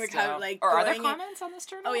comments. like, or are there going in- comments on this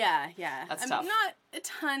journal? Oh yeah. That's I'm tough. not a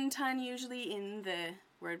ton usually in the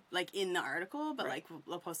word like in the article, but like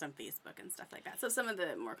we'll post on Facebook and stuff like that. So some of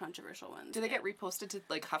the more controversial ones. Do they get reposted to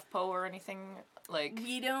like HuffPo or anything? Like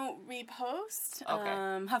We don't repost. Okay.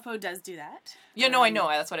 HuffPo does do that. yeah, no, I know.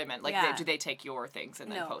 That's what I meant. Like, yeah. do they take your things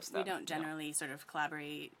and then No, post them? we don't No. generally sort of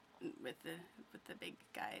collaborate with the big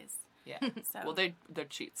guys. Yeah. So Well, they're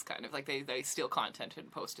cheats, kind of like they steal content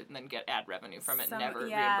and post it and then get ad revenue from it Some- and never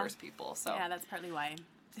yeah. reimburse people. So yeah, that's partly why.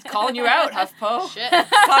 calling you out, HuffPo. shit. Come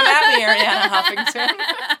at me, Ariana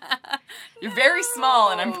Huffington. You're very small,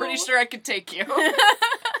 and I'm pretty sure I could take you.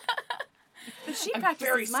 But she I'm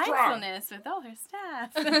very practices strong. mindfulness with all her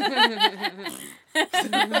staff.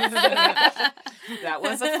 That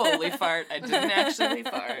was a Foley fart. I didn't actually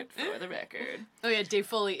fart, for the record. Oh yeah, Dave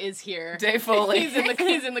Foley is here. Dave Foley. he's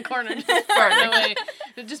in the corner, just Farting. farting away.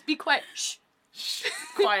 Just be quiet. Shh.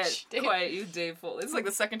 Quiet, Dave. quiet, you Dave Foley. It's like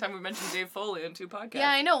the second time we mentioned Dave Foley in 2 podcasts. Yeah,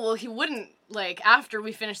 I know. Well, he wouldn't, like, after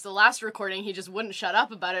we finished the last recording, he just wouldn't shut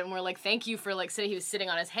up about it, and we're like, thank you for, like, he was sitting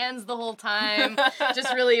on his hands the whole time.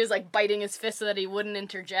 Just really, he was, like, biting his fist so that he wouldn't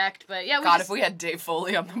interject, but yeah, God, if we had Dave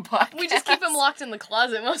Foley on the podcast. we just keep him locked in the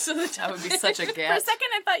closet most of the time. That would be such a For a gas. second,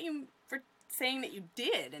 I thought you were saying that you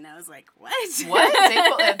did, and I was like, what? What?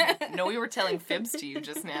 Dave Foley? No, we were telling fibs to you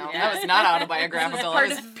just now. Yeah. That was not autobiographical. This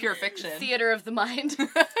That is was pure fiction. Theater of the mind.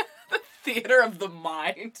 Theater of the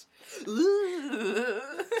mind.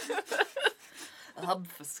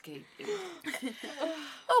 Obfuscate.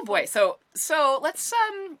 Oh boy. So let's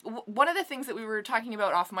one of the things that we were talking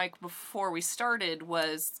about off mic before we started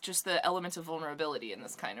was just the element of vulnerability in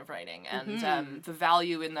this kind of writing and the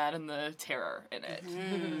value in that and the terror in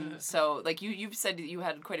it. So like you've said that you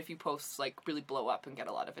had quite a few posts like really blow up and get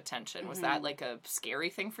a lot of attention. Was that like a scary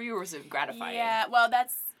thing for you or was it gratifying? Yeah, well,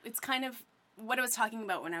 it's kind of what I was talking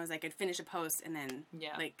about when I was like, I'd finish a post and then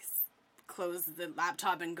like close the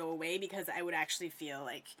laptop and go away because I would actually feel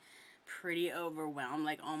like pretty overwhelmed,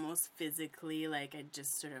 like almost physically, like I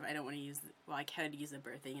just sort of, I don't want to use, well, I could use a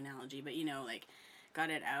birthing analogy, but like got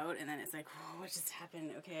it out and then it's like, whoa, what just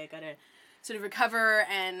happened? Okay, I gotta sort of recover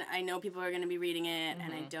and I know people are going to be reading it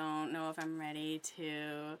and I don't know if I'm ready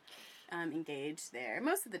to engage there.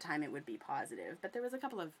 Most of the time it would be positive, but there was a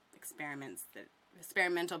couple of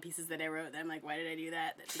experimental pieces that I wrote that I'm like, why did I do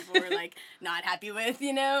that? That people were like not happy with,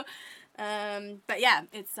 But yeah,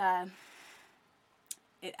 it's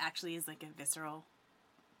it actually is like a visceral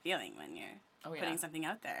feeling when you're putting something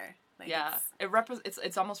out there. Like, Yeah,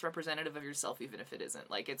 it's almost representative of yourself, even if it isn't.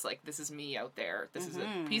 Like, it's like, this is me out there. This is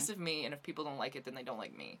a piece of me, and if people don't like it, then they don't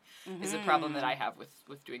like me. Is a problem that I have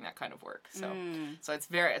with doing that kind of work. So so it's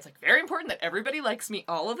very important that everybody likes me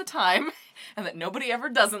all of the time, and that nobody ever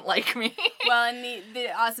doesn't like me. Well, and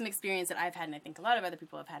the awesome experience that I've had, and I think a lot of other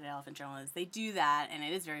people have had at Elephant Journal, is they do that, and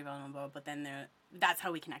it is very vulnerable, but then that's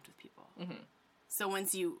how we connect with people. So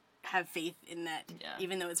once you have faith in that,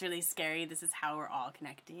 even though it's really scary, this is how we're all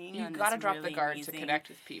connecting. You gotta drop the guard to connect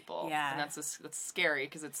with people. Yeah. And that's scary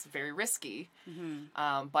because it's very risky.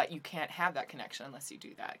 But you can't have that connection unless you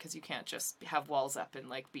do that, because you can't just have walls up and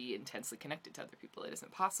like be intensely connected to other people. It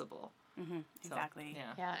isn't possible. Exactly.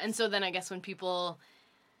 Yeah, and so then I guess when people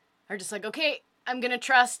are just like, okay, I'm going to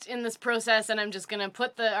trust in this process and I'm just going to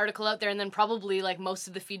put the article out there, and then probably like most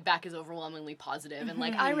of the feedback is overwhelmingly positive and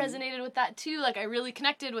like I resonated with that too, like I really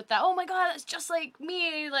connected with that. Oh my god, that's just like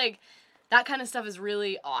me. Like that kind of stuff is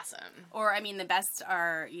really awesome. Or I mean, the best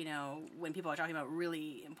are, you know, when people are talking about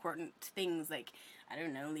really important things like, I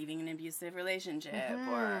don't know, leaving an abusive relationship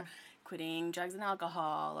or quitting drugs and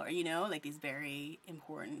alcohol, or, you know, like these very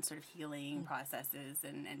important sort of healing processes,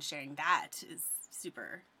 and sharing that is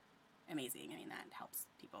super amazing. I mean, that helps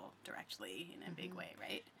people directly in a big way,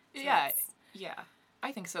 right? So Yeah,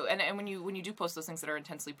 I think so. And when you do post those things that are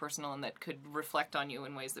intensely personal and that could reflect on you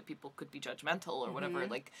in ways that people could be judgmental or whatever,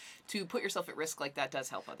 like, to put yourself at risk like that does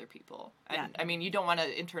help other people. And I mean, you don't want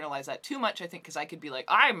to internalize that too much, I think, because I could be like,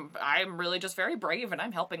 I'm really just very brave and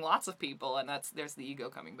I'm helping lots of people, and there's the ego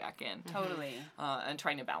coming back in. Totally. And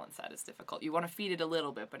trying to balance that is difficult. You want to feed it a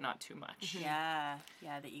little bit, but not too much. Yeah,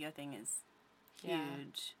 the ego thing is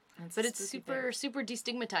huge. But it's super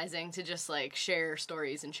destigmatizing to just like share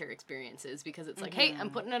stories and share experiences, because it's like, hey,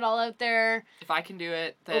 I'm putting it all out there. If I can do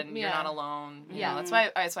it, then you're not alone. You know, that's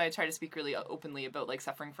why I try to speak really openly about like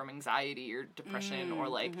suffering from anxiety or depression or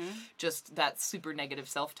like just that super negative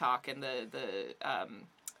self-talk and the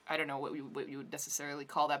I don't know what you would necessarily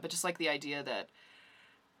call that, but just like the idea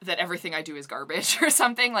that everything I do is garbage or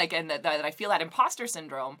something, like, and that I feel that imposter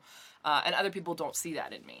syndrome. And other people don't see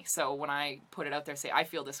that in me. So when I put it out there, say I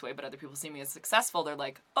feel this way, but other people see me as successful, they're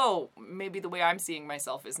like, oh, maybe the way I'm seeing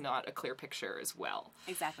myself is not a clear picture as well.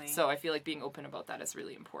 Exactly. So I feel like being open about that is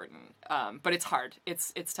really important. But it's hard.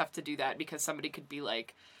 It's tough to do that, because somebody could be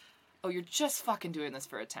like, oh, you're just fucking doing this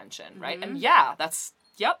for attention, right? And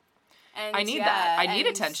and I need that. I need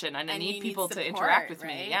attention, and I need people to interact with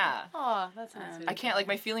me. Yeah. Oh, that sounds really I can't, like,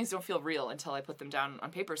 my feelings don't feel real until I put them down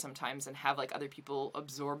on paper sometimes and have, like, other people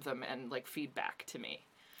absorb them and, like, feedback to me.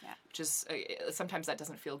 Yeah. Just, sometimes that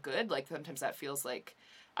doesn't feel good. Like, sometimes that feels like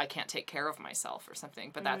I can't take care of myself or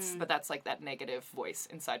something. But that's like, that negative voice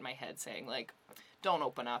inside my head saying, like, don't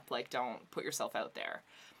open up. Like, don't put yourself out there.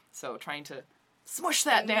 So trying to smush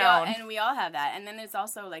that down. And we all have that. And then there's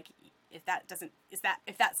also, like, if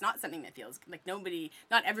that's not something that feels like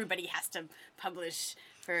not everybody has to publish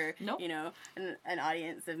for, you know, an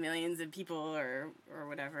audience of millions of people or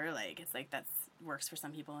whatever. Like, it's like works for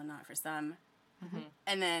some people and not for some.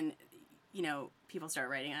 And then, you know, people start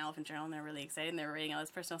writing on Elephant Journal and they're really excited and they're writing all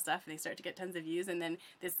this personal stuff and they start to get tons of views, and then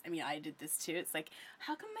I did this too. It's like,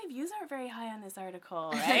 how come my views aren't very high on this article,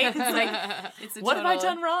 right? It's like, what have I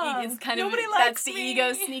done wrong? It's kind Nobody of, likes that's the me.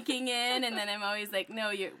 ego sneaking in, and then I'm always like,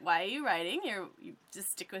 no, why are you writing? You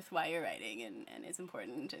just stick with why you're writing, and it's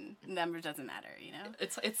important, and numbers doesn't matter, you know?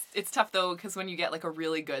 It's tough though, because when you get like a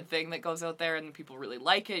really good thing that goes out there and people really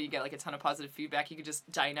like it, you get like a ton of positive feedback, you can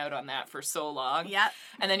just dine out on that for so long. Yeah.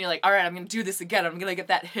 And then you're like, all right, I'm going to do this again. I'm going to get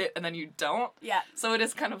that hit, and then you don't. Yeah. So it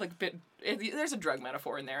is kind of like there's a drug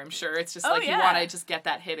metaphor in there, I'm sure. It's just like you want to just get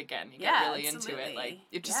that hit again. You get really into it. Like,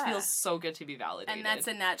 it just feels so good to be validated. And that's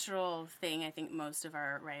a natural thing I think most of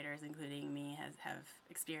our writers, including me, have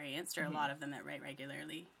experienced, or a lot of them that write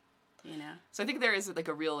regularly. You know? So I think there is like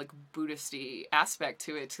a real like Buddhist-y aspect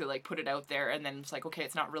to it, to like put it out there, and then it's like, okay,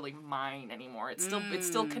 it's not really mine anymore. It's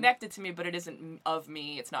still connected to me, but it isn't of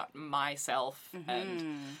me. It's not myself,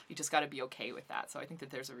 and you just got to be okay with that. So I think that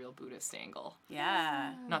there's a real Buddhist angle.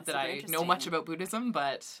 Yeah. Not that I know much about Buddhism,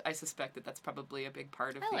 but I suspect that that's probably a big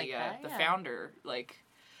part of the founder, like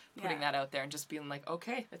putting that out there and just being like,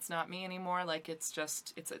 okay, it's not me anymore. Like, it's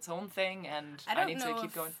just its own thing, and I need to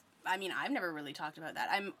keep going. I mean, I've never really talked about that.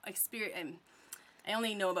 I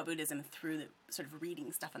only know about Buddhism through the sort of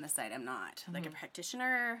reading stuff on the site. I'm not like a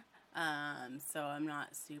practitioner, so I'm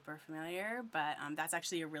not super familiar. But that's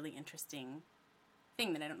actually a really interesting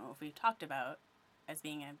thing that I don't know if we've talked about as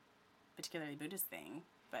being a particularly Buddhist thing.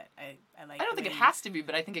 but I like. I don't think it way- has to be,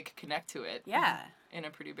 but I think it could connect to it. Yeah. In a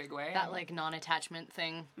pretty big way. That like non-attachment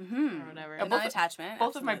thing Mm-hmm. or whatever. both- Non-attachment.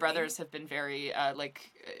 Both of my absolutely. brothers have been very,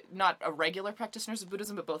 not a regular practitioners of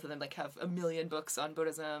Buddhism, but both of them, like, have a million books on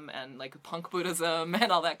Buddhism and, like, punk Buddhism and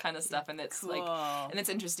all that kind of stuff. And it's, Cool. and it's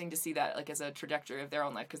interesting to see that, like, as a trajectory of their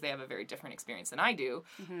own life, because they have a very different experience than I do,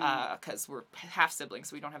 because we're half-siblings,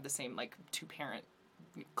 so we don't have the same, like, two-parent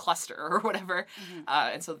cluster or whatever,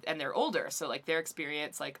 and they're older, so like their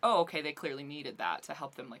experience, like, oh, okay, they clearly needed that to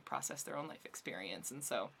help them like process their own life experience, and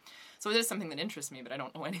so it is something that interests me, but I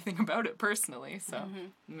don't know anything about it personally, so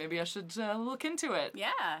maybe I should look into it. Yeah.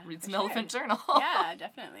 Read for some sure. Elephant Journal. Yeah,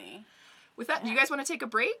 definitely. With that, do you guys want to take a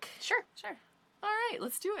break? Sure. Sure. All right,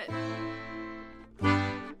 let's do it.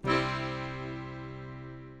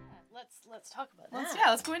 Let's talk about that.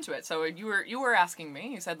 Let's go into it. So you were asking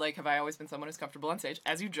me. You said, like, have I always been someone who's comfortable on stage,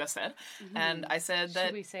 as you just said, and I said that.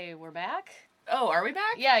 Should we say we're back? Oh, are we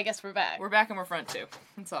back? Yeah, I guess we're back. We're back and we're front too.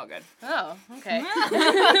 It's all good. Oh, okay.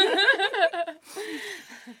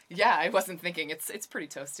 Yeah, I wasn't thinking. It's pretty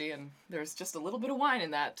toasty, and there's just a little bit of wine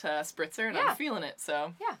in that spritzer, and Yeah. I'm feeling it.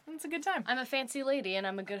 So Yeah. it's a good time. I'm a fancy lady and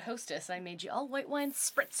I'm a good hostess. I made you all white wine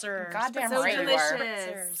spritzer. Goddamn So right you delicious. are.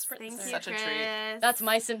 Spritzer. Thank you, Such a treat. Chris. That's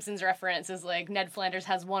my Simpsons reference. Is like Ned Flanders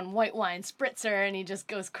has one white wine spritzer and he just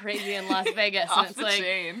goes crazy in Las Vegas, and Off it's the like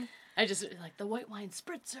chain. I just like the white wine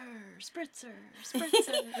spritzer, spritzer,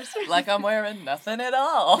 spritzer. Like I'm wearing nothing at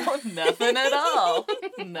all. Nothing at all.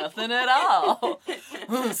 Nothing at all.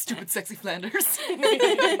 Oh, stupid sexy Flanders.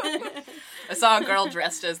 I saw a girl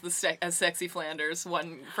dressed as as sexy Flanders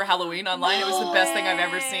one for Halloween online. It was the best thing I've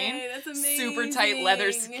ever seen. Way, that's Super tight leather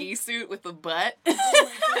amazing. ski suit with a butt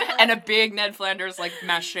and a big Ned Flanders like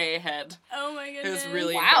mache head. Oh my goodness. It was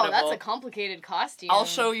really Wow, incredible. that's a complicated costume. I'll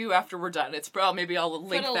show you after we're done. It's maybe I'll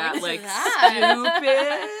link Put a that, link to like,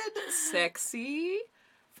 that. stupid, sexy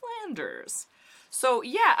Flanders. So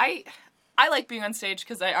yeah, I like being on stage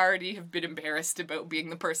because I already have been embarrassed about being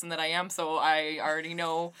the person that I am, so I already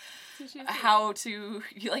know how to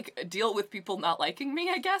like deal with people not liking me,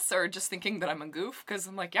 I guess, or just thinking that I'm a goof, because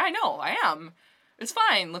I'm like, yeah, I know, I am. It's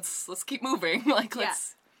fine. Let's keep moving. Like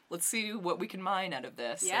let's see what we can mine out of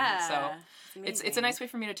this. Yeah. And so it's a nice way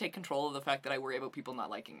for me to take control of the fact that I worry about people not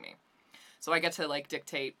liking me. So I get to like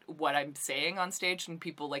dictate what I'm saying on stage, and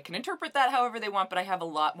people like can interpret that however they want, but I have a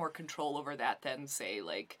lot more control over that than say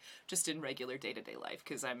like just in regular day-to-day life,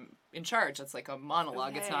 because I'm in charge. It's like a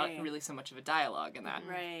monologue. It's not Okay. really so much of a dialogue in that.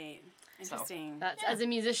 Right. Interesting. That's as a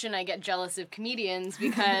musician, I get jealous of comedians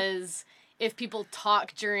because if people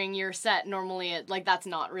talk during your set, normally that's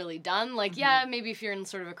not really done. Like, yeah, maybe if you're in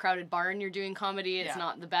sort of a crowded bar and you're doing comedy, it's Yeah.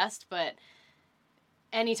 not the best. But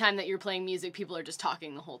anytime that you're playing music, people are just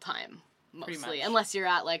talking the whole time, mostly, much. unless you're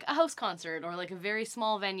at like a house concert or like a very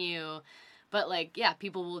small venue. But like, yeah,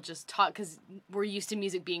 people will just talk because we're used to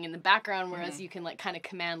music being in the background, whereas you can like kind of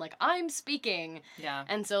command like I'm speaking. Yeah.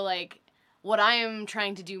 And so, like, what I am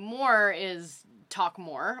trying to do more is talk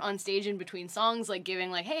more on stage in between songs, like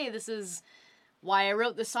giving, like, hey, this is why I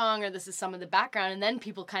wrote the song, or this is some of the background, and then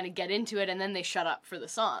people kind of get into it, and then they shut up for the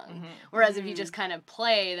song. Whereas if you just kind of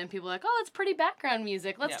play, then people are like, oh, it's pretty background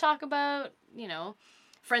music. Let's Yep. talk about,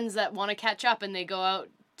 friends that want to catch up, and they go out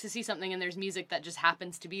to see something, and there's music that just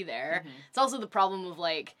happens to be there. It's also the problem of,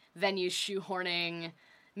 like, venues shoehorning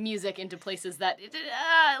music into places that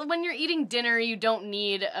when you're eating dinner you don't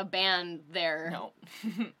need a band there. No.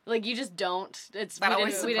 Like, you just don't. That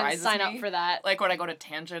always we didn't surprises sign me. up for that. Like when I go to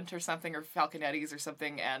Tangent or something, or Falconetti's or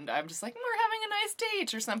something, and I'm just like, we're having a nice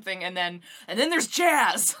date or something, and then there's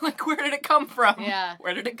jazz. Like, where did it come from? Yeah.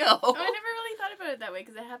 Where did it go? Oh, I never really thought about it that way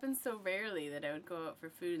because it happens so rarely that I would go out for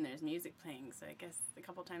food and there's music playing. So I guess the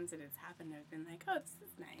couple times that it's happened, I've been like, oh, this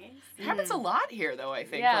is nice. It happens a lot here, though, I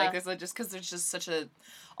think. Yeah. Like, there's just because there's just such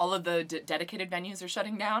all of the dedicated venues are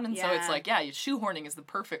shutting down, and so it's Yeah. like, yeah, shoehorning is the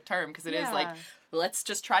perfect term, because it is like, Yeah. let's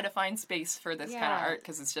just try to find space for this kind of Yeah. art,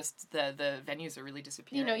 because it's just the venues are really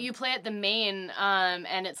disappearing. You play at the main,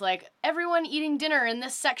 and it's like, everyone eating dinner in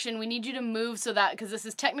this section, we need you to move so that, because this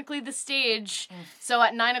is technically the stage, so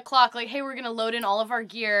at 9 o'clock, like, hey, we're going to load in all of our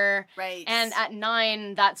gear, Right. and at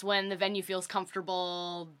 9, that's when the venue feels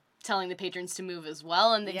comfortable telling the patrons to move as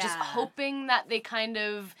well, and they're just Yeah. hoping that they kind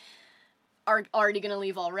of are already going to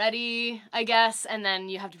leave already, I guess, and then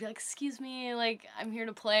you have to be like, excuse me, like, I'm here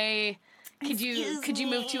to play. Could you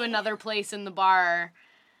move to another place in the bar?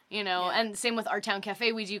 And same with Our Town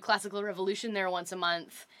Cafe. We do Classical Revolution there once a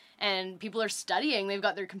month, and people are studying. They've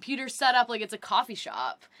got their computers set up like it's a coffee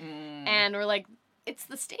shop. And we're like, it's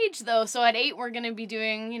the stage though. So at 8 we're going to be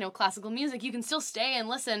doing, you know, classical music. You can still stay and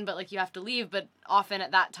listen, but like you have to leave, but often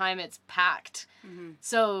at that time it's packed.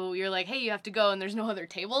 So you're like, hey, you have to go and there's no other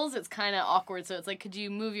tables. It's kind of awkward. So it's like, could you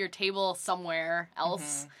move your table somewhere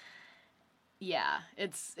else? Yeah,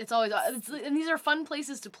 it's always, and these are fun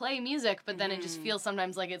places to play music, but then it just feels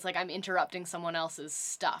sometimes like it's like I'm interrupting someone else's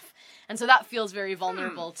stuff. And so that feels very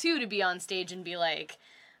vulnerable too, to be on stage and be like,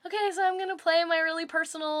 okay, so I'm going to play my really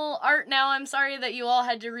personal art now. I'm sorry that you all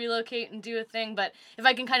had to relocate and do a thing, but if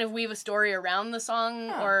I can kind of weave a story around the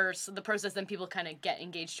song or the process, then people kind of get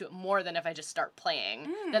engaged to it more than if I just start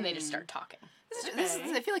playing, then they just start talking.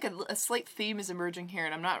 I feel like a slight theme is emerging here,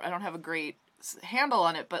 and I don't have a great handle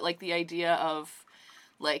on it, but like the idea of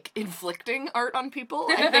like inflicting art on people.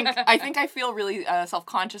 I think I feel really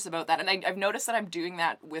self-conscious about that, and I've noticed that I'm doing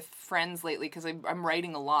that with friends lately because I'm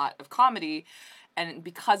writing a lot of comedy. And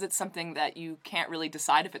because it's something that you can't really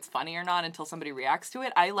decide if it's funny or not until somebody reacts to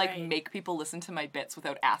it, I make people listen to my bits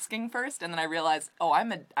without asking first, and then I realize, oh,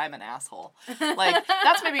 I'm an asshole. Like,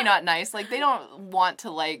 that's maybe not nice. Like, they don't want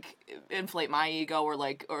to like inflate my ego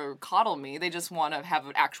or coddle me. They just want to have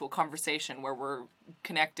an actual conversation where we're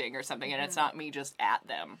connecting or something, and it's not me just at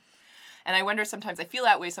them. And I wonder sometimes, I feel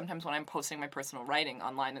that way sometimes when I'm posting my personal writing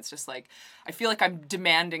online. It's just like, I feel like I'm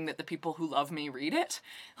demanding that the people who love me read it.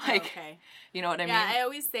 Like, you know what I mean? Yeah, I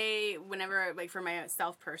always say whenever, like for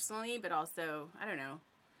myself personally, but also, I don't know,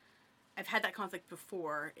 I've had that conflict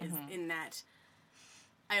before, is in that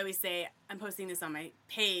I always say, I'm posting this on my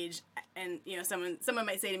page, and, you know, someone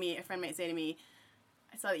might say to me, a friend might say to me,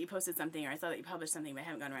 I saw that you posted something, or I saw that you published something, but I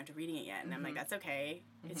haven't gone around to reading it yet. And I'm like, that's okay.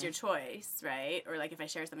 It's your choice, right? Or like if I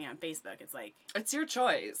share something on Facebook, it's like, it's your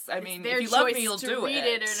choice. I mean, their if you love choice me, you'll to do read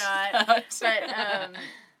it or not.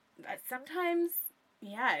 But sometimes,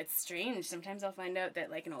 yeah, it's strange. Sometimes I'll find out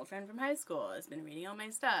that like an old friend from high school has been reading all my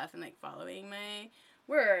stuff and like following my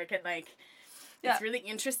work, and like it's really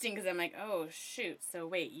interesting because I'm like, oh shoot, so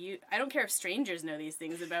wait, I don't care if strangers know these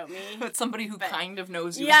things about me. But somebody who kind of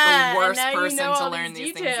knows you is the worst person to learn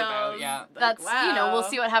these things about. Yeah. That's, wow. you know, we'll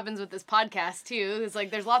see what happens with this podcast too. It's like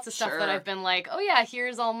there's lots of stuff that I've been like, oh yeah,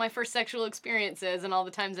 here's all my first sexual experiences and all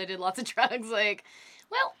the times I did lots of drugs. Like,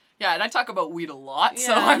 well. Yeah, and I talk about weed a lot,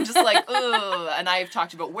 so I'm just like, ugh. And I've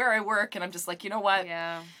talked about where I work, and I'm just like, you know what?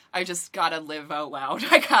 Yeah. I just gotta live out loud.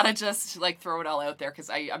 I gotta just like throw it all out there because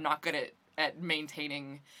I'm not good at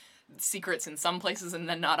maintaining secrets in some places and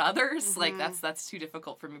then not others. Like that's too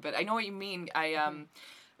difficult for me. But I know what you mean. I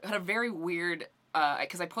had a very weird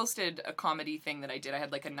because I posted a comedy thing that I did. I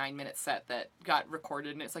had like a 9-minute set that got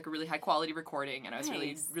recorded, and it's like a really high quality recording, and I was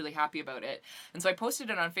really happy about it. And so I posted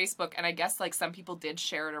it on Facebook, and I guess like some people did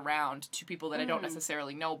share it around to people that I don't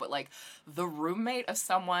necessarily know, but like the roommate of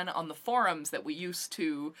someone on the forums that we used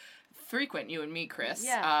to frequent, you and me, Chris,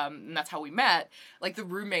 and that's how we met. Like the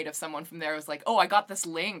roommate of someone from there was like, oh, I got this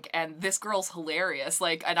link and this girl's hilarious,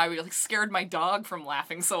 like, and I like scared my dog from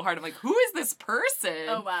laughing so hard. I'm like, who is this person?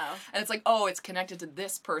 Oh wow. And it's like, oh, it's connected to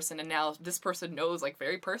this person, and now this person knows like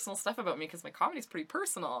very personal stuff about me because my comedy's pretty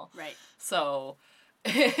personal, right? So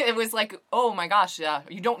it was like, oh my gosh, yeah,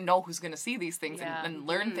 you don't know who's gonna see these things and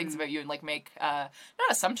learn things about you and like make not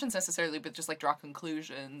assumptions necessarily, but just like draw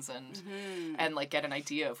conclusions and like get an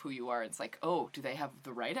idea of who you are. It's like, oh, do they have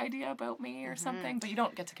the right idea about me or something? But you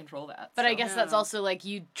don't get to control that. But I guess that's also like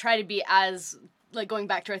you try to be as, like going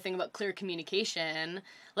back to our thing about clear communication,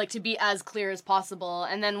 like to be as clear as possible.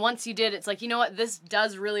 And then once you did, it's like, you know what, this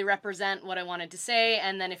does really represent what I wanted to say.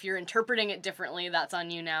 And then if you're interpreting it differently, that's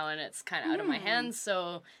on you now, and it's kind of out of my hands.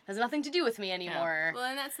 So it has nothing to do with me anymore. Yeah. Well,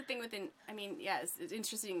 and that's the thing with, I mean, yeah, it's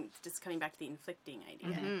interesting just coming back to the inflicting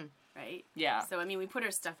idea, right? Yeah. So, I mean, we put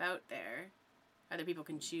our stuff out there. Other people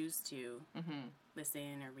can choose to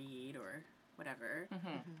listen or read or whatever.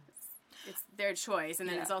 It's their choice, and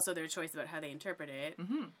then it's also their choice about how they interpret it.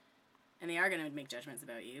 And they are going to make judgments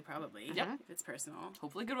about you, probably, if it's personal.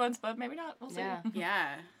 Hopefully good ones, but maybe not. We'll see.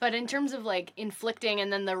 Yeah. But in terms of, like, inflicting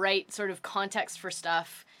and then the right sort of context for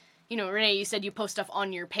stuff, you know, Renee, you said you post stuff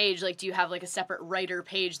on your page. Like, do you have, like, a separate writer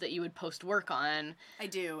page that you would post work on? I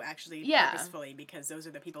do, actually, purposefully, because those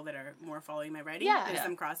are the people that are more following my writing. There's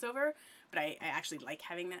some crossover, but I actually like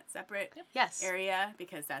having that separate area,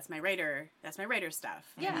 because that's my writer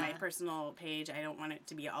stuff. And my personal page, I don't want it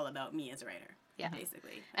to be all about me as a writer. Yeah.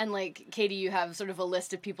 Basically. And like, Katie, you have sort of a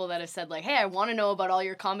list of people that have said like, hey, I want to know about all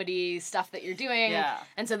your comedy stuff that you're doing. Yeah.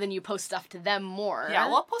 And so then you post stuff to them more. Yeah,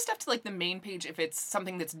 well, I'll post stuff to like the main page if it's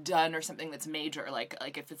something that's done or something that's major, like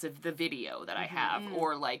if it's the video that I have,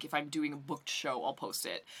 or like if I'm doing a booked show, I'll post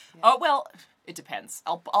it. Yeah. Oh, well, It depends.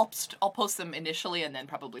 I'll post them initially and then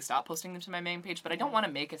probably stop posting them to my main page, but I don't want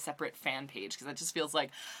to make a separate fan page because it just feels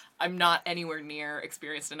like I'm not anywhere near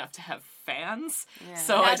experienced enough to have fans. Yeah.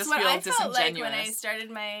 So I just feel disingenuous. That's what I felt like when I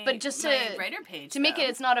started my writer page. To make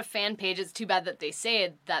it's not a fan page, it's too bad that they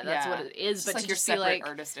say that's what it is. But like your separate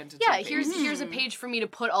artist entity. Yeah, here's a page for me to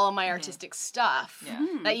put all of my artistic stuff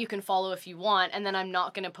that you can follow if you want, and then I'm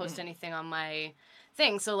not going to post anything on my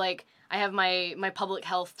thing. So like I have my public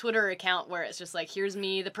health Twitter account where it's just like, here's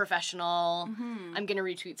me, the professional. I'm going to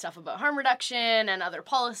retweet stuff about harm reduction and other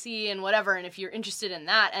policy and whatever. And if you're interested in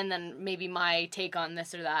that, and then maybe my take on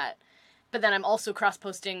this or that. But then I'm also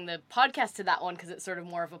cross-posting the podcast to that one because it's sort of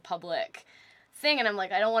more of a public thing. And I'm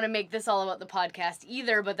like, I don't want to make this all about the podcast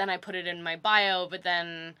either. But then I put it in my bio. But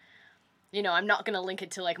then, you know, I'm not going to link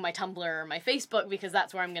it to like my Tumblr or my Facebook because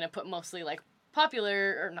that's where I'm going to put mostly like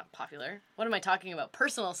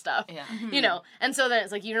personal stuff, you know, and so then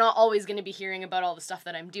it's like, you're not always going to be hearing about all the stuff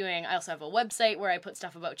that I'm doing. I also have a website where I put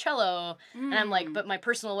stuff about cello, and I'm like, but my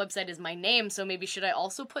personal website is my name, so maybe should I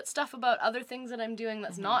also put stuff about other things that I'm doing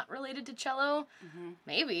that's not related to cello?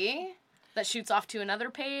 Maybe that shoots off to another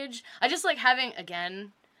page. I just like having,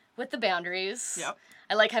 again, with the boundaries. Yep.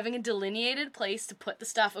 I like having a delineated place to put the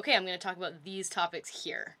stuff. Okay, I'm going to talk about these topics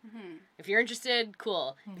here. If you're interested,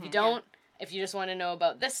 cool. If you don't, if you just want to know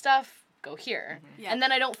about this stuff, go here. And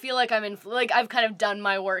then I don't feel like I've kind of done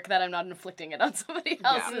my work that I'm not inflicting it on somebody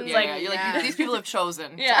else. You're like, these people have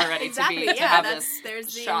chosen already to have this there's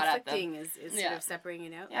the shot inflicting is sort of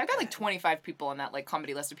separating it out. Yeah, I've got like 25 people on that like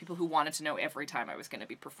comedy list of people who wanted to know every time I was going to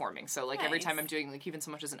be performing. So like every time I'm doing like even so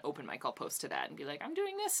much as an open mic, I'll post to that and be like, I'm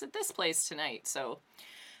doing this at this place tonight. So.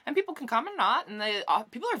 And people can come and not, and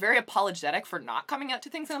people are very apologetic for not coming out to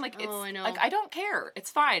things, and I'm like, I know. Like, I don't care. It's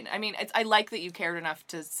fine. I mean, I like that you cared enough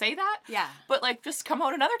to say that. Yeah. But, like, just come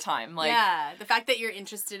out another time. Like, yeah, the fact that you're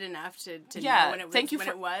interested enough to know when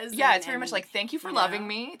it was. Yeah, it's very much like, thank you for loving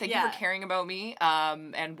me. Thank you for caring about me,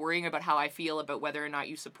 and worrying about how I feel about whether or not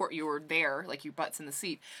you support you or there, like, your butt's in the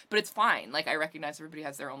seat. But it's fine. Like, I recognize everybody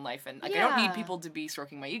has their own life, and, like, I don't need people to be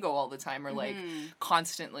stroking my ego all the time or, like,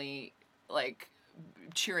 constantly, like,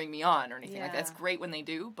 cheering me on or anything like that. It's great when they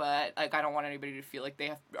do, but like I don't want anybody to feel like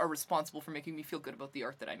they are responsible for making me feel good about the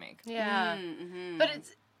art that I make. Yeah. But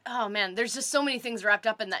it's oh man, there's just so many things wrapped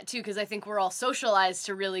up in that too, because I think we're all socialized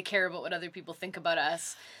to really care about what other people think about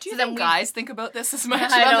us. Do you think guys think about this as much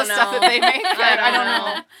about the stuff that they make? I don't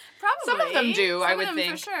know. Probably. Some of them do, I would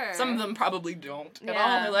think. For sure. Some of them probably don't. At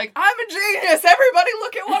all. They're like, I'm a genius! Everybody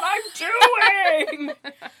look at what I'm doing!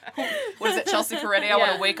 What is it, Chelsea Peretti? I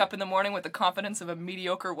want to wake up in the morning with the confidence of a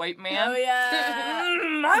mediocre white man. Oh, yeah.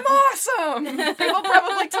 I'm awesome! People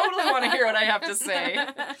probably totally want to hear what I have to say.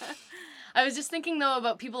 I was just thinking, though,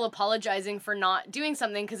 about people apologizing for not doing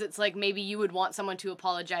something, because it's like maybe you would want someone to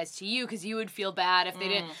apologize to you because you would feel bad if they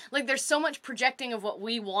didn't. Like, there's so much projecting of what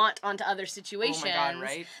we want onto other situations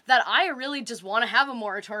that I really just want to have a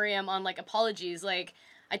moratorium on, like, apologies. Like,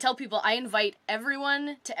 I tell people I invite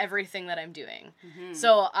everyone to everything that I'm doing.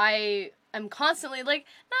 So I'm constantly, like,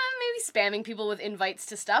 maybe spamming people with invites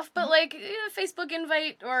to stuff, but, like, Facebook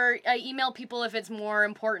invite, or I email people if it's more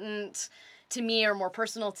important to me or more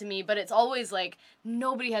personal to me, but it's always like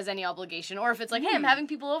nobody has any obligation. Or if it's like, hey, I'm having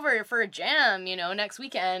people over for a jam, you know, next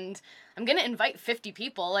weekend, I'm gonna invite 50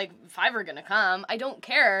 people, like 5 are gonna come, I don't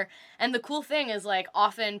care. And the cool thing is, like,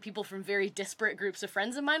 often people from very disparate groups of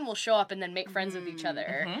friends of mine will show up and then make friends with each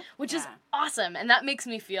other, which is awesome. And that makes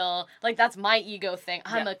me feel like that's my ego thing.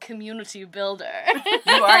 I'm a community builder.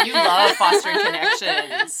 You love fostering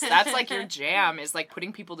connections. That's like your jam, is like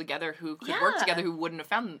putting people together who could work together who wouldn't have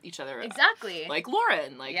found each other. Exactly. Like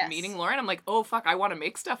Lauren, meeting Lauren, I'm like, oh fuck, I want to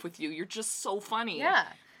make stuff with you. You're just so funny. Yeah.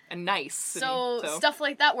 And nice. So stuff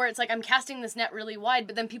like that where it's like I'm casting this net really wide,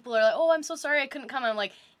 but then people are like, oh, I'm so sorry I couldn't come. And I'm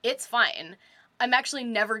like, it's fine. I'm actually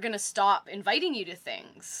never going to stop inviting you to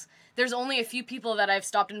things. There's only a few people that I've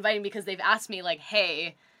stopped inviting because they've asked me, like,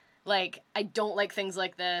 hey, like, I don't like things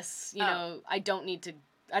like this. You know, I don't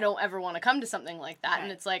ever want to come to something like that. Right.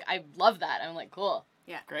 And it's like, I love that. I'm like, cool.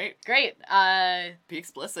 Yeah. Great. Be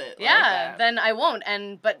explicit. Yeah, then I won't.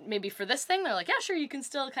 But maybe for this thing, they're like, yeah, sure, you can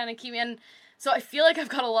still kind of keep me in. So I feel like I've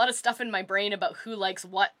got a lot of stuff in my brain about who likes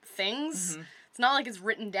what things. It's not like it's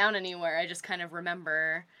written down anywhere. I just kind of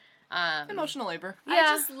remember. Emotional labor. Yeah. I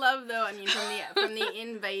just love, though, I mean, from the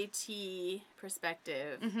invitee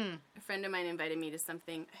perspective, a friend of mine invited me to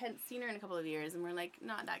something. I hadn't seen her in a couple of years, and we're, like,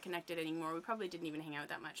 not that connected anymore. We probably didn't even hang out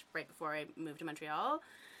that much right before I moved to Montreal.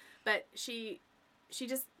 But she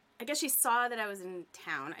just, I guess she saw that I was in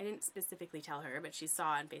town. I didn't specifically tell her, but she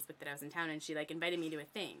saw on Facebook that I was in town, and she, like, invited me to a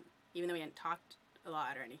thing, even though we hadn't talked a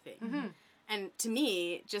lot or anything. And to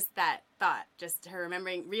me, just that thought, just her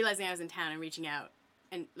realizing I was in town and reaching out,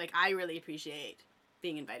 and like I really appreciate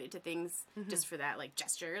being invited to things just for that like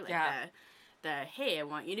gesture, like the hey, I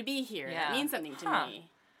want you to be here. That means something to me.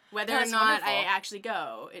 Whether or not I actually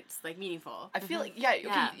go, it's like meaningful. I feel like,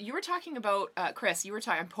 okay, you were talking about, Chris,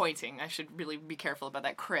 I'm pointing, I should really be careful about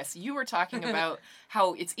that. Chris, you were talking about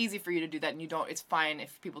how it's easy for you to do that and it's fine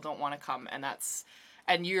if people don't want to come,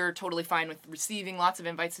 and you're totally fine with receiving lots of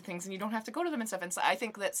invites to things and you don't have to go to them and stuff. And so I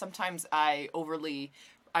think that sometimes I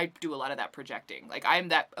do a lot of that projecting. Like, I'm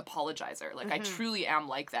that apologizer. Like, I truly am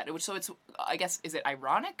like that. So it's, I guess, is it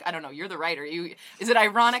ironic? I don't know. You're the writer. Is it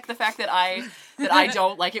ironic, the fact that I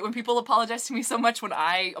don't like it when people apologize to me so much when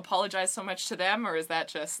I apologize so much to them? Or is that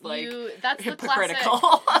just, like,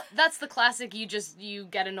 hypocritical? That's the classic, you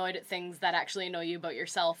get annoyed at things that actually annoy you about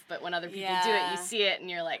yourself, but when other people do it, you see it, and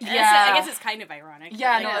you're like, I guess it's kind of ironic.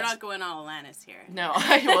 Yeah, like, we're not going all Alanis here. No.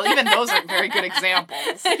 Well, even those are very good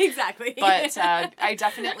examples. Exactly. But I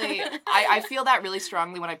definitely, I feel that really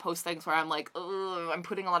strongly when I post things where I'm like, ugh, I'm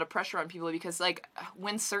putting a lot of pressure on people because, like,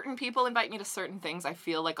 when certain people invite me to certain things, I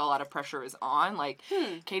feel like a lot of pressure is on. Like,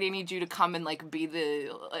 Katie, I need you to come and, like, be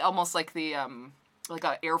almost like the, like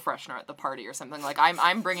a air freshener at the party or something. Like,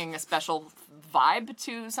 I'm bringing a special vibe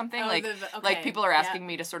to something. Like, people are asking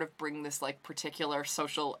me to sort of bring this, like, particular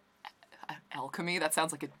social alchemy. That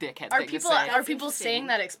sounds like a dickhead thing to say. Are people saying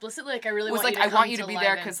that explicitly? Like, I really want you to come. I want you to be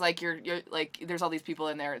there because, like, you're like, there's all these people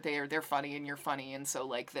in there. They're funny and you're funny, and so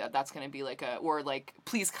like that's gonna be like or like,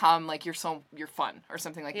 please come, like you're fun or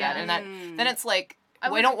something like that. And then it's like,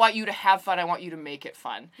 I don't want you to have fun. I want you to make it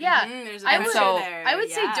fun. Yeah, there's a pressure there. I would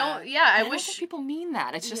say don't. Yeah, I wish don't think people mean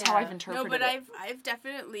that. It's just how I've interpreted it. No, but I've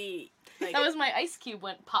definitely like, that was my ice cube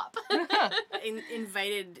went pop.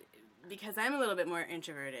 Invited. Because I'm a little bit more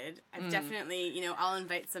introverted, I've definitely, I'll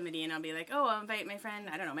invite somebody and I'll be like, oh, I'll invite my friend,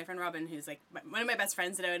 I don't know, my friend Robin, who's like one of my best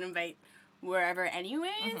friends that I would invite wherever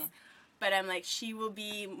anyways. But I'm like, she will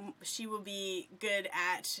be good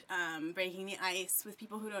at breaking the ice with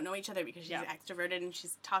people who don't know each other because she's extroverted and she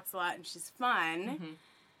talks a lot and she's fun.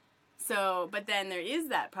 So, but then there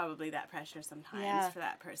is probably that pressure sometimes for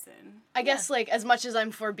that person. I guess, like, as much as I'm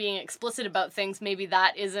for being explicit about things, maybe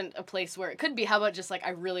that isn't a place where it could be. How about just, like, I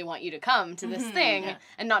really want you to come to this thing,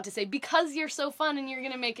 and not to say, because you're so fun and you're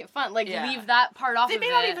going to make it fun. Like, leave that part off of it. They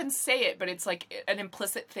may not even say it, but it's, like, an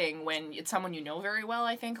implicit thing when it's someone you know very well,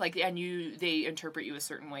 I think. Like, and they interpret you a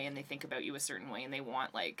certain way, and they think about you a certain way, and they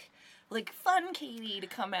want, like fun Katie to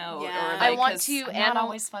come out. Yeah. Or, like, I want to not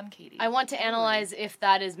always fun Katie. I want to analyze if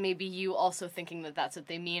that is maybe you also thinking that that's what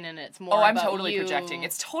they mean, and it's more. I'm about totally you. projecting.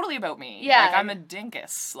 It's totally about me. Yeah, like, I'm a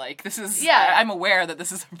dinkus. Like, this is. Yeah, I'm aware that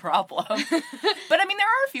this is a problem. But I mean, there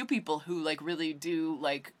are a few people who like really do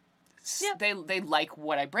like. They like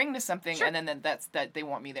what I bring to something, and then that's that they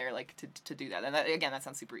want me there, like, to do that. And that, again, that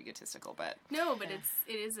sounds super egotistical, but no, but it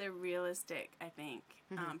is a realistic, I think,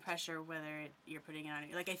 pressure whether you're putting it on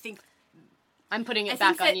you. Like, I think. I'm putting it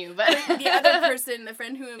back on you, but the other person, the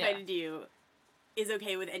friend who invited you, is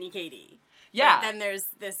okay with any Katie. Yeah. But then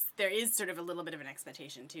there is sort of a little bit of an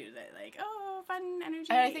expectation too that, like, oh, fun energy.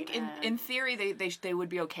 And I think in theory they would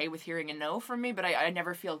be okay with hearing a no from me, but I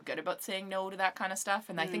never feel good about saying no to that kind of stuff,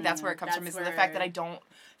 and I think that's where it comes from, is the fact that I don't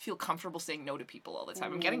feel comfortable saying no to people all the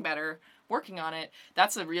time. I'm getting better, working on it.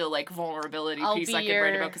 That's a real, like, vulnerability piece I could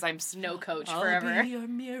write about, because I'm no coach forever. I'll be your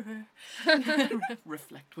mirror.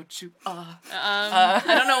 Reflect what you are. I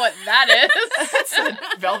don't know what that is. It's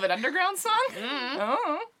a Velvet Underground song?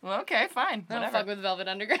 Oh, well, okay, fine. I don't fuck with Velvet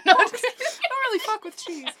Underground. You don't really fuck with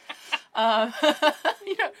cheese.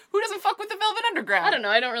 Who doesn't fuck with the Velvet Underground? I don't know.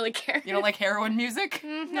 I don't really care. You don't like heroin music?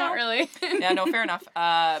 Not really. Yeah, no, fair enough.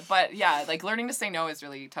 But yeah, like, learning to say no is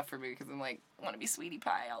really tough for me, because I'm like, I want to be sweetie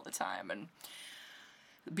pie all the time, and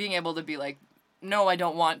being able to be like, no, I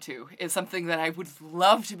don't want to, is something that I would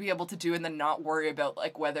love to be able to do, and then not worry about,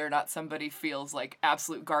 like, whether or not somebody feels like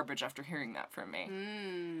absolute garbage after hearing that from me.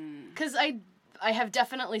 Because I have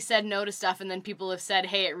definitely said no to stuff, and then people have said,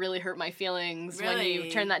 hey, it really hurt my feelings when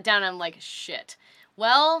you turn that down. I'm like, shit.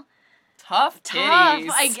 Well, tough,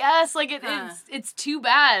 I guess. Like, it's too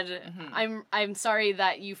bad. I'm sorry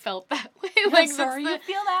that you felt that way. Like, I'm sorry you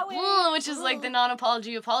feel that way. Which is like the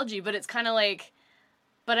non-apology apology, but it's kind of like,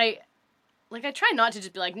 but I try not to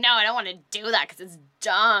just be like, no, I don't want to do that because it's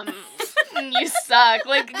dumb. And you suck.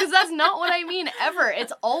 Like, because that's not what I mean ever.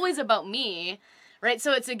 It's always about me. Right,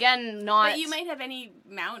 so it's, again, not... But you might have any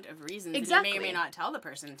amount of reasons. Exactly. And you may or may not tell the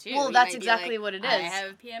person, too. Well, that's exactly what it is. I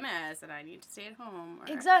have PMS and I need to stay at home.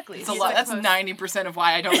 Exactly. It's a lot. That's 90% of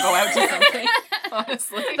why I don't go out to something,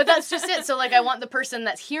 honestly. But that's just it. So, like, I want the person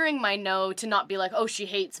that's hearing my no to not be like, oh, she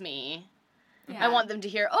hates me. I want them to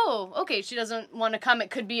hear, oh, okay, she doesn't want to come. It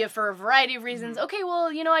could be for a variety of reasons. Okay, well,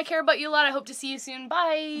 I care about you a lot. I hope to see you soon.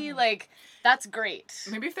 Bye. Like, that's great.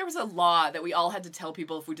 Maybe if there was a law that we all had to tell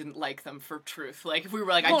people if we didn't like them for truth. Like, if we were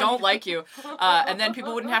like, I don't like you, and then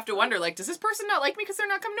people wouldn't have to wonder, like, does this person not like me because they're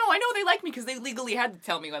not coming? No, I know they like me because they legally had to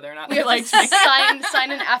tell me whether or not they liked me.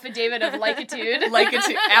 Sign an affidavit of likitude.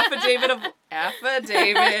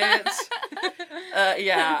 Affidavit.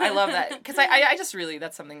 Yeah, I love that. Because I just really,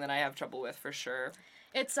 that's something that I have trouble with for sure.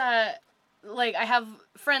 It's, like, I have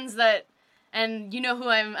friends that, and you know who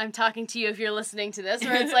I'm talking to you if you're listening to this,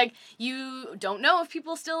 where it's like, you don't know if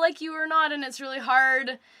people still like you or not, and it's really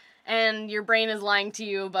hard, and your brain is lying to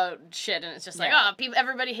you about shit, and it's just like,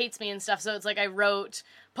 everybody hates me and stuff, so it's like I wrote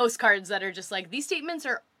postcards that are just like, these statements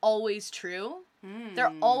are always true.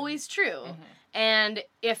 They're always true. And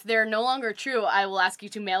if they're no longer true, I will ask you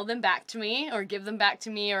to mail them back to me or give them back to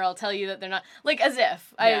me, or I'll tell you that they're not, like, as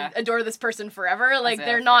if I adore this person forever. Like,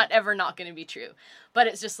 they're not ever not going to be true. But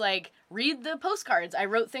it's just like, read the postcards. I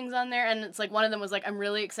wrote things on there, and it's like, one of them was like, I'm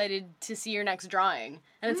really excited to see your next drawing.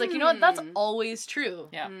 And it's like, you know what? That's always true.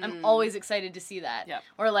 Yeah. I'm always excited to see that. Yeah.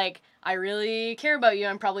 Or like, I really care about you.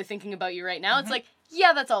 I'm probably thinking about you right now. It's like,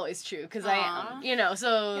 yeah, that's always true, because I am,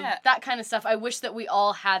 so that kind of stuff. I wish that we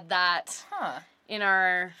all had that in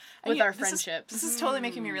our friendships. This is totally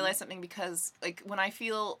making me realize something, because, like, when I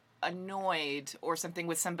feel annoyed or something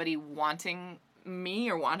with somebody wanting me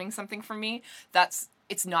or wanting something from me,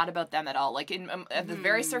 it's not about them at all. Like, at the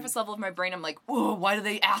very surface level of my brain, I'm like, oh, why do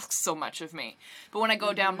they ask so much of me? But when I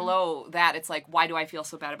go down below that, it's like, why do I feel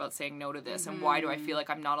so bad about saying no to this? And why do I feel like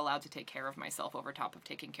I'm not allowed to take care of myself over top of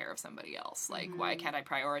taking care of somebody else? Like, why can't I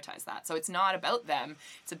prioritize that? So it's not about them.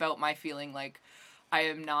 It's about my feeling like I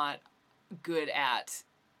am not good at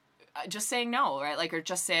just saying no, right? Like, or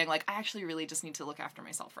just saying, like, I actually really just need to look after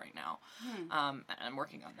myself right now. And I'm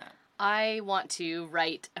working on that. I want to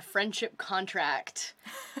write a friendship contract.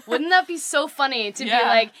 Wouldn't that be so funny to be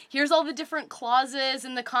like, here's all the different clauses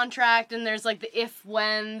in the contract, and there's like the if,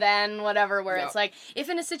 when, then, whatever, where it's like, if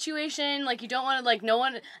in a situation, like, you don't want to, like,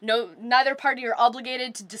 neither party are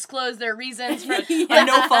obligated to disclose their reasons for a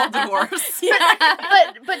no-fault divorce.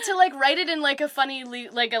 But to, like, write it in, like, a funny,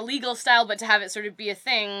 like, a legal style, but to have it sort of be a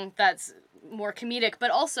thing that's more comedic, but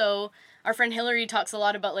also, our friend Hillary talks a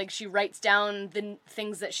lot about, like, she writes down the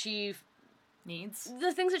things that she needs,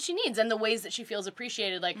 and the ways that she feels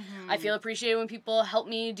appreciated. Like, I feel appreciated when people help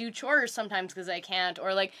me do chores sometimes because I can't.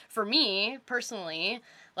 Or, like, for me, personally,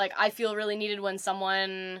 like, I feel really needed when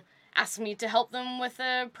someone asks me to help them with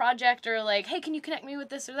a project, or, like, hey, can you connect me with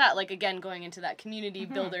this or that? Like, again, going into that community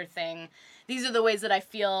builder thing. These are the ways that I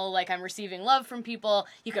feel like I'm receiving love from people.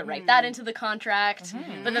 You could write that into the contract.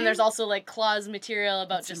 But then there's also, like, clause material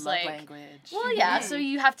about just, like... language. Well, yeah, so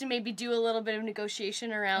you have to maybe do a little bit of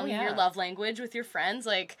negotiation around your love language with your friends.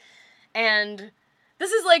 Like, and...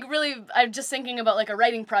 This is, like, really, I'm just thinking about, like, a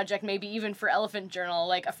writing project, maybe even for Elephant Journal,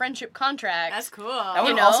 like, a friendship contract. That's cool. That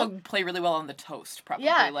would also play really well on the toast, probably.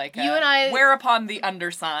 Yeah, like, you and I... Whereupon the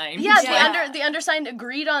undersigned. Yeah, the undersigned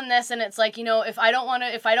agreed on this, and it's like, if I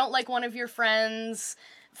don't like one of your friends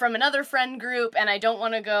from another friend group, and I don't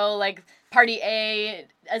want to go, like, Party A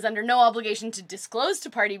is under no obligation to disclose to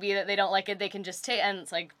Party B that they don't like it, they can just take, and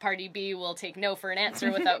it's like, Party B will take no for an answer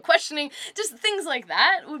without questioning. Just things like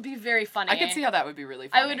that would be very funny. I could see how that would be really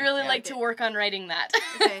funny. I would really like to work on writing that.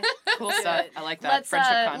 Okay. Cool stuff. I like that.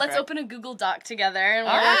 Friendship contract. Let's open a Google Doc together and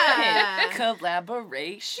we'll work on it.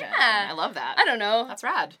 Collaboration. Yeah. I love that. I don't know. That's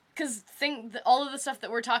rad. Because all of the stuff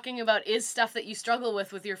that we're talking about is stuff that you struggle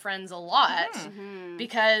with your friends a lot.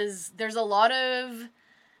 Because there's a lot of,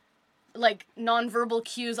 like, nonverbal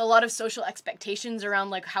cues, a lot of social expectations around,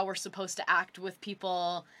 like, how we're supposed to act with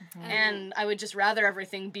people. And I would just rather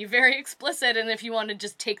everything be very explicit, and if you want to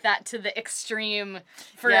just take that to the extreme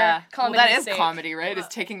for comedy's that is sake. Comedy, right? Is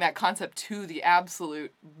taking that concept to the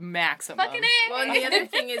absolute maximum. Fucking A! Well, and the other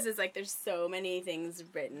thing is like, there's so many things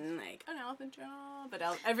written, like, on Elephant Journal, but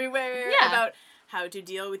everywhere about how to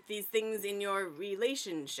deal with these things in your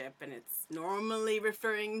relationship, and it's normally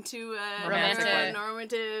referring to a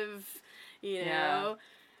normative,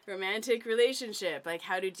 romantic relationship, like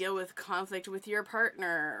how to deal with conflict with your partner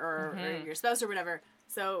or your spouse or whatever.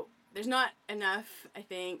 So there's not enough, I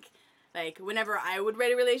think. Like, whenever I would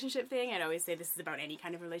write a relationship thing, I'd always say this is about any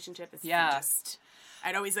kind of relationship. This isn't just...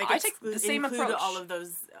 I'd always, like, I take the same include approach. all of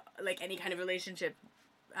those, like, any kind of relationship.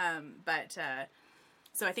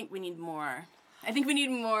 So I think we need more... I think we need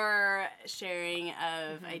more sharing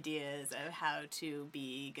of ideas of how to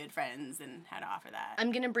be good friends and how to offer that.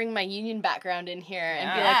 I'm going to bring my union background in here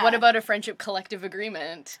and be Yeah. like, what about a friendship collective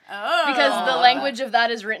agreement? Oh. Because the language of that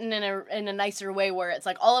is written in a nicer way where it's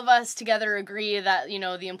like all of us together agree that, you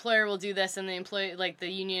know, the employer will do this and the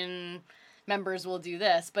union members will do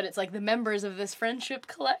this, but it's like the members of this friendship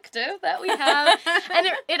collective that we have, and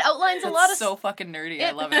it outlines a lot of so fucking nerdy.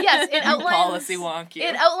 I love it. Yes, it outlines policy wonky.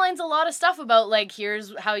 It outlines a lot of stuff about like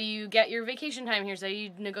here's how you get your vacation time, here's how you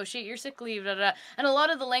negotiate your sick leave, and a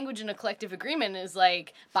lot of the language in a collective agreement is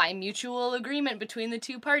like by mutual agreement between the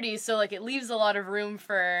two parties. So like it leaves a lot of room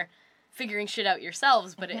for figuring shit out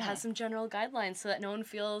yourselves, but it has some general guidelines so that no one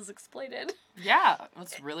feels exploited. Yeah,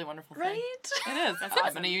 that's a really wonderful thing. Right? It is.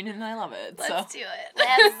 I'm in a union and I love it. Let's do it.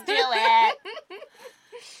 Let's do it.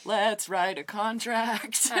 Let's write a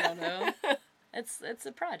contract. I don't know. It's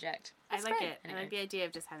a project. I like great. it. I Anyway. like the idea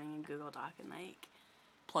of just having a Google Doc and like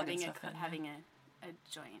Plugging having stuff in. having a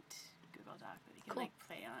joint Google Doc that we can Cool. like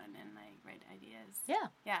play on and like write ideas. Yeah.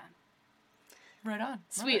 Yeah. Right on. Love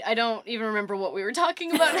Sweet. it. I don't even remember what we were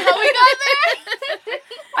talking about and how we got there.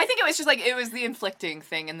 I think it was just like it was the inflicting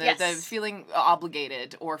thing and the Yes. feeling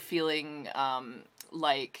obligated or feeling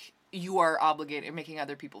like you are obligated, making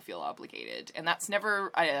other people feel obligated, and that's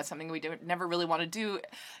that's something we never really want to do,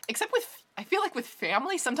 except with I feel like with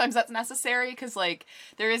family sometimes that's necessary because like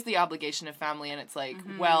there is the obligation of family, and it's like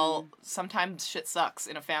well sometimes shit sucks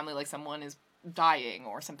in a family, like someone is dying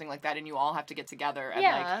or something like that, and you all have to get together and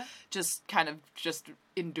like just kind of just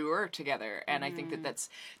endure together. And I think that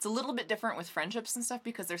it's a little bit different with friendships and stuff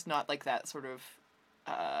because there's not like that sort of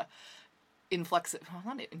not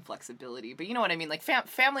inflexibility, but you know what I mean. Like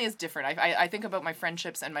family is different. I think about my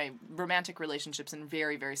friendships and my romantic relationships in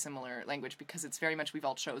very, very similar language because it's very much we've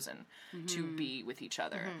all chosen to be with each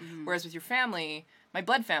other. Whereas with your family, my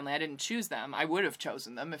blood family, I didn't choose them. I would have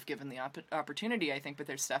chosen them if given the opportunity, I think, but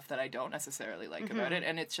there's stuff that I don't necessarily like about it,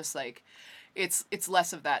 and it's just like it's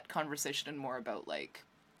less of that conversation and more about like,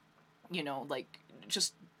 you know, like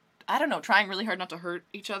just I don't know, trying really hard not to hurt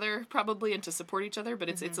each other probably and to support each other, but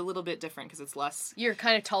it's a little bit different because it's less. You're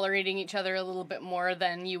kind of tolerating each other a little bit more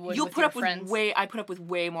than you would You'll with put your up friends. I put up with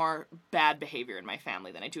way more bad behavior in my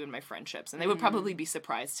family than I do in my friendships, and they would probably be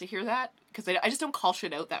surprised to hear that because I just don't call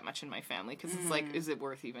shit out that much in my family because it's like, is it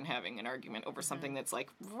worth even having an argument over something that's like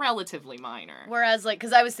relatively minor? Whereas, like,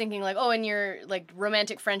 because I was thinking, like, oh, in your, like,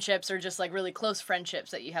 romantic friendships or just, like, really close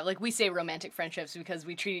friendships that you have. Like, we say romantic friendships because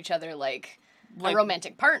we treat each other like a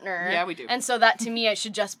romantic partner. Yeah, we do. And so that, to me, it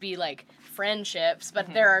should just be, like, friendships.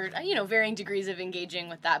 But there are, you know, varying degrees of engaging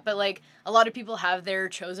with that. But, like, a lot of people have their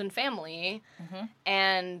chosen family.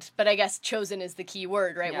 But I guess chosen is the key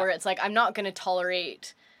word, right? Yeah. Where it's like, I'm not going to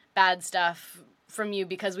tolerate bad stuff from you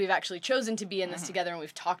because we've actually chosen to be in this together and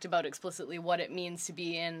we've talked about explicitly what it means to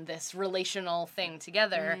be in this relational thing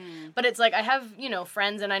together. But it's like I have, you know,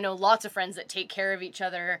 friends, and I know lots of friends that take care of each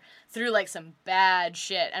other through like some bad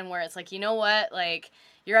shit, and where it's like, you know what, like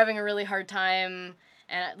you're having a really hard time,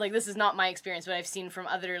 and like this is not my experience, but I've seen from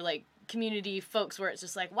other like community folks where it's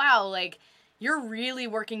just like, wow, like you're really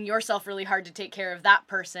working yourself really hard to take care of that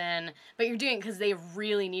person, but you're doing it because they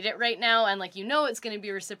really need it right now, and like, you know, it's going to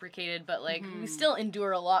be reciprocated, but like we still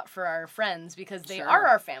endure a lot for our friends because they are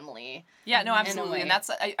our family. Yeah, no, way. absolutely, and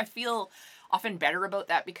that's I feel often better about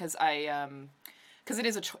that because because it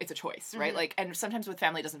is it's a choice, right? Like, and sometimes with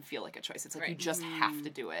family it doesn't feel like a choice. It's like you just have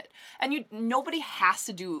to do it, and nobody has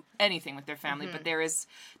to do anything with their family, but there is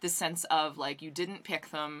this sense of like you didn't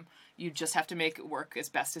pick them. You just have to make it work as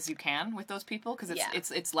best as you can with those people because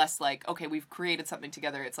it's less like, okay, we've created something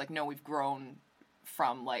together. It's like, no, we've grown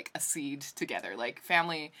from like a seed together. Like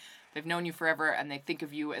family, they've known you forever and they think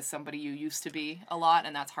of you as somebody you used to be a lot,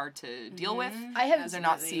 and that's hard to deal with. I have because they're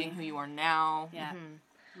not seeing who you are now. Yeah.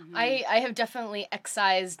 I have definitely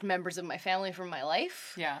excised members of my family from my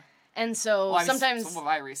life. Yeah. And so sometimes So have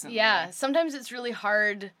I recently. yeah, sometimes it's really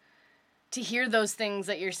hard to hear those things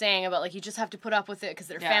that you're saying about like you just have to put up with it because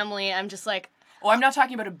they're family. I'm just like, Oh, I'm not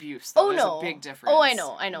talking about abuse, though. There's a big difference. Oh,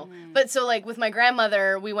 I know. But so, like, with my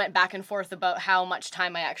grandmother, we went back and forth about how much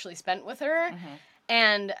time I actually spent with her.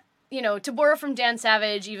 And, you know, to borrow from Dan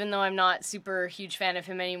Savage, even though I'm not super huge fan of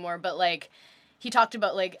him anymore, but, like, he talked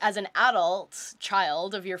about, like, as an adult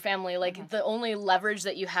child of your family, like, the only leverage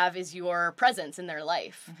that you have is your presence in their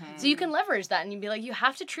life. So you can leverage that and you'd be like, you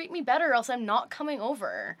have to treat me better or else I'm not coming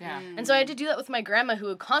over. Yeah. And so I had to do that with my grandma, who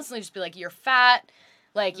would constantly just be like, you're fat.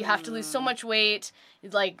 Like, you have to lose so much weight.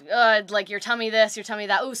 Like your tummy this, your tummy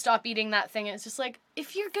that. Oh, stop eating that thing. And it's just like,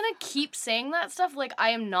 if you're gonna keep saying that stuff, like, I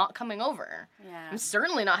am not coming over. Yeah. I'm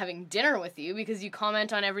certainly not having dinner with you because you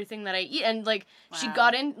comment on everything that I eat. And, like, she Wow.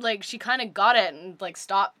 got in, like, she kind of got it and, like,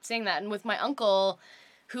 stopped saying that. And with my uncle,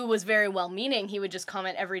 who was very well-meaning, he would just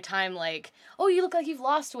comment every time, like, oh, you look like you've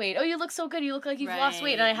lost weight. Oh, you look so good. You look like you've lost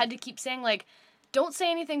weight. And I had to keep saying, like, don't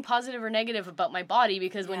say anything positive or negative about my body,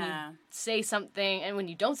 because when you say something and when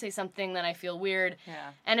you don't say something, then I feel weird. Yeah.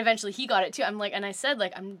 And eventually he got it too. I'm like, and I said,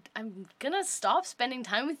 like, I'm gonna stop spending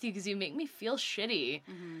time with you because you make me feel shitty.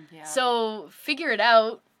 Yeah. So figure it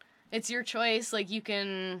out. It's your choice. Like, you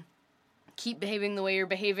can keep behaving the way you're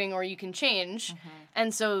behaving, or you can change.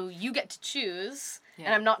 And so you get to choose. Yeah.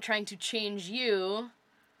 And I'm not trying to change you,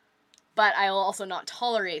 but I will also not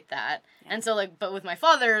tolerate that. Yeah. And so, like, but with my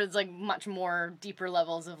father, it's, like, much more deeper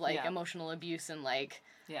levels of, like, Yeah. emotional abuse and, like,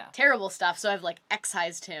 Yeah. terrible stuff. So I've, like,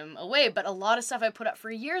 excised him away. But a lot of stuff I put up for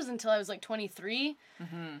years until I was, like, 23,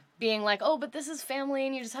 being like, oh, but this is family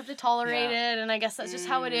and you just have to tolerate it. And I guess that's just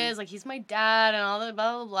how it is. Like, he's my dad and all that,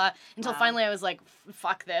 blah, blah, blah. Until finally I was like,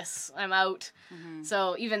 fuck this. I'm out.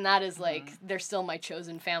 So even that is, like, they're still my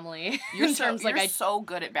chosen family. You're in so, terms, you're like, so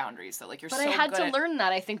good at boundaries, though. Like, you're But so I had good to at... learn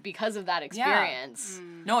that, I think, because of that experience.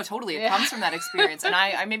 No, totally. It comes from that experience. And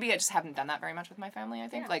I maybe I just haven't done that very much with my family, I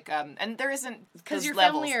think. Like, and there isn't... Because your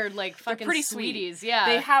levels. family are, like, fucking pretty sweeties. sweet. Yeah.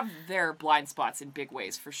 They have their blind spots in big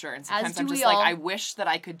ways, for sure. And sometimes do I'm just we like, all. I wish that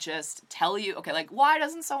I could just tell you, okay, like, why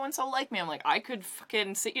doesn't so-and-so like me? I'm like, I could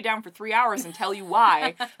fucking sit you down for 3 hours and tell you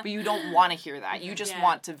why, but you don't want to hear that. You just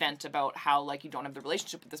want to vent about how, like, you don't have the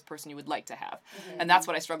relationship with this person you would like to have. And that's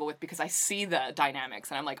what I struggle with, because I see the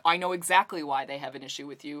dynamics, and I'm like, I know exactly why they have an issue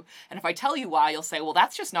with you. And if I tell you why, you'll say, well,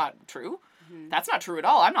 that's just not true. That's not true at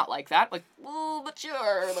all. I'm not like that. Like, well, but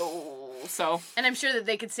you're though. So. And I'm sure that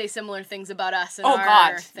they could say similar things about us and Oh our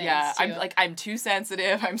God, things, yeah. too. I'm too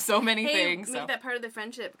sensitive. I'm so many things. Maybe So. that part of the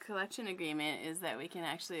friendship collection agreement is that we can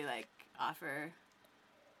actually, like, offer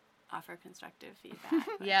constructive feedback. like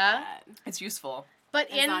Yeah. that. It's useful.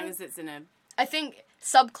 But As long as it's in a I think,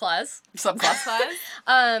 subclause, Subclass.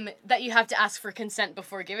 clause. that you have to ask for consent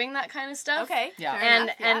before giving that kind of stuff. Okay. Yeah. fair And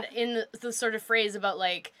enough, yeah. and in the sort of phrase about,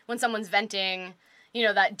 like, when someone's venting, you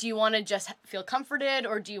know, that, do you want to just feel comforted,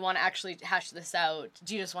 or do you want to actually hash this out?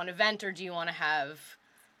 Do you just want to vent, or do you want to have,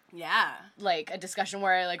 Yeah. like, a discussion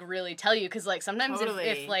where I, like, really tell you? Because, like, sometimes Totally.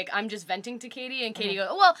 if like, I'm just venting to Katie, and Katie goes,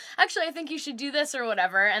 oh, well, actually, I think you should do this, or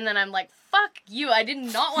whatever, and then I'm like, fuck you, I did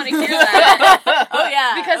not want to hear that. Oh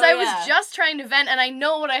yeah. Because oh, I yeah. was just trying to vent, and I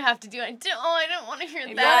know what I have to do. I didn't want to hear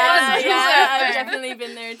Yeah, that. yeah, I've definitely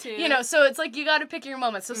been there too. You know, so it's like you got to pick your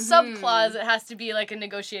moment. So subclause, it has to be like a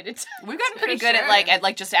negotiated. We've gotten pretty For good sure. at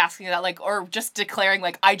like just asking that, like, or just declaring,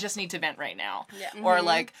 like, I just need to vent right now. Yeah. Or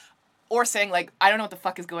like, or saying, like, I don't know what the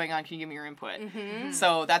fuck is going on. Can you give me your input?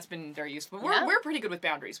 So that's been very useful. Yeah. We're pretty good with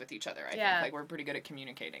boundaries with each other. I Yeah. think, like, we're pretty good at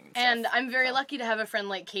communicating. And stuff. I'm very lucky to have a friend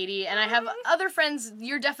like Katie, and I have other friends.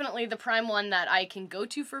 You're definitely the prime one that I can go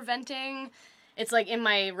to for venting. It's like in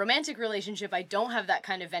my romantic relationship, I don't have that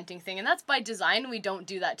kind of venting thing, and that's by design. We don't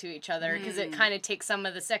do that to each other because it kind of takes some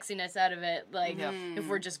of the sexiness out of it. Like if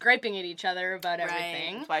we're just griping at each other about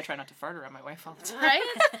everything. That's why I try not to fart around my wife all the time. Right?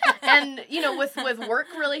 And, you know, with work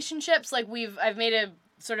relationships, like I've made a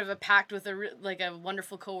sort of a pact with a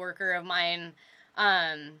wonderful coworker of mine,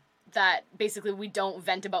 that basically we don't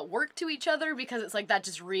vent about work to each other, because it's like that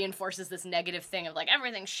just reinforces this negative thing of, like,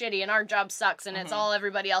 everything's shitty and our job sucks and it's all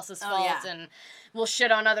everybody else's fault, yeah. and we'll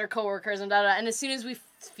shit on other coworkers and da da. And as soon as we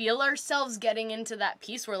feel ourselves getting into that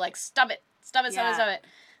piece, we're like, stop it.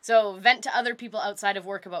 So vent to other people outside of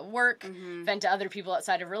work about work, vent to other people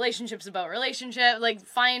outside of relationships about relationship, like,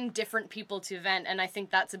 find different people to vent. And I think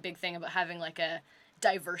that's a big thing about having, like, a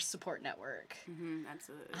diverse support network.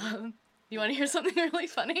 Absolutely. You want to hear something really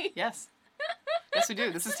funny? Yes. Yes, we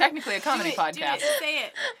do. This is technically a comedy podcast. Say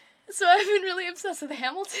it. So I've been really obsessed with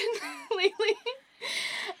Hamilton lately.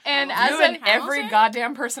 And as You and a every Hamilton?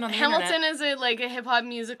 goddamn person on the Hamilton internet. is a hip hop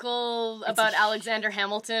musical about Alexander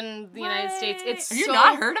Hamilton, the United States. It's Have you so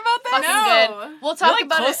not heard about this? fucking No. good. We'll You're, talk like,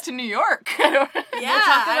 about close it. to New York. Yeah. talk about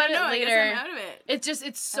I it don't know. I guess later. I'm out of it. It's Out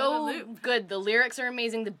of so the loop. good. The lyrics are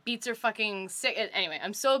amazing. The beats are fucking sick. Anyway,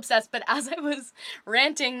 I'm so obsessed. But as I was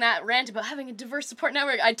ranting that rant about having a diverse support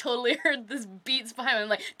network, I totally heard this beats behind me. I'm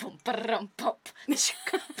like, boom, ba-dum, bum,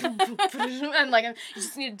 boom, boom, ba-dum. I'm like, you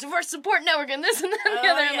just need a diverse support network and this and that and the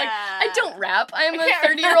Oh, other. I'm like, I yeah. don't rap. I'm a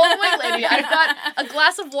 30-year-old white lady. I've got a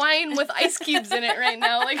glass of wine with ice cubes in it right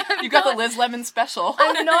now. Like, You got the Liz Lemon special.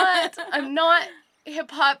 I'm not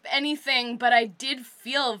hip hop anything, but I did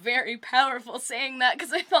feel very powerful saying that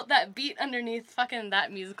because I felt that beat underneath. Fucking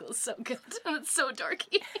that musical is so good and it's so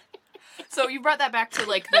dorky. So you brought that back to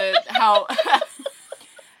like the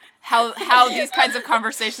how these kinds of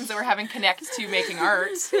conversations that we're having connect to making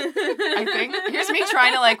art. I think here's me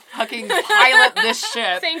trying to like fucking pilot this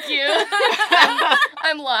ship. Thank you.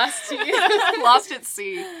 I'm lost. Lost at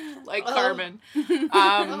sea, like Carmen.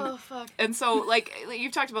 Oh fuck. And so, like,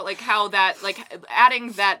 you've talked about, like, how that, like,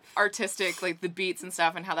 adding that artistic, like, the beats and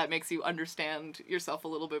stuff, and how that makes you understand yourself a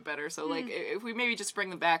little bit better. So, like, if we maybe just bring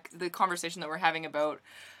them back, the conversation that we're having about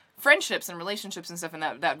friendships and relationships and stuff, and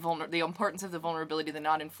the importance of the vulnerability, the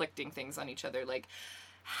non-inflicting things on each other, like,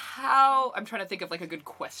 how, I'm trying to think of, like, a good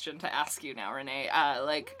question to ask you now, Renee,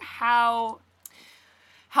 like, how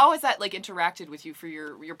has that, like, interacted with you for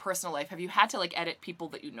your personal life? Have you had to, like, edit people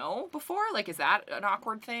that you know before? Like, is that an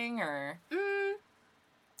awkward thing, or? Yeah,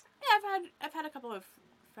 I've had a couple of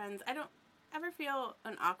friends. I don't ever feel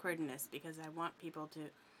an awkwardness because I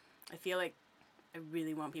feel like I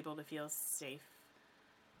really want people to feel safe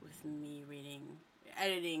with me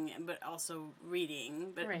editing, but also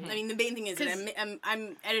reading. But, Right. I mean, the main thing is that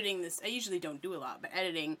I'm editing this. I usually don't do a lot, but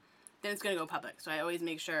editing, then it's going to go public. So I always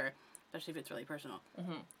make sure, especially if it's really personal,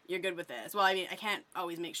 you're good with this. Well, I mean, I can't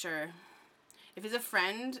always make sure. If it's a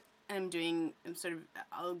friend and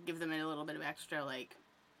I'll give them a little bit of extra, like,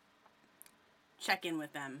 check in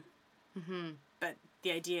with them. Mm-hmm. But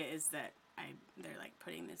the idea is that they're, like,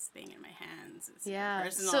 putting this thing in my hands. It's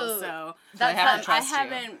personal, so I have to trust I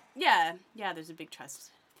haven't, yeah, there's a big trust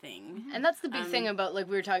thing. And that's the big thing about, like,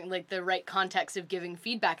 we were talking, like, the right context of giving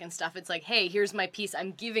feedback and stuff. It's like, hey, here's my piece.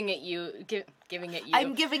 I'm giving it you.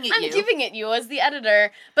 I'm giving it you as the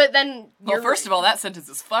editor. But then Well, first of all, that sentence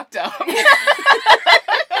is fucked up.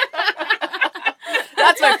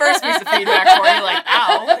 That's my first piece of feedback for you. Like,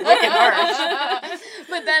 ow, wicked harsh.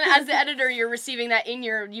 But then as the editor, you're receiving that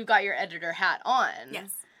you got your editor hat on. Yes.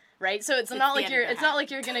 Right? So it's not like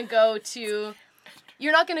you're going to go to...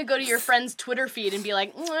 You're not going to go to your friend's Twitter feed and be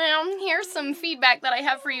like, well, here's some feedback that I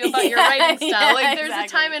have for you about your writing style. Yeah, Like, there's exactly. a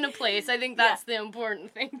time and a place. I think that's the important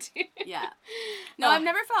thing, too. Yeah. No, I've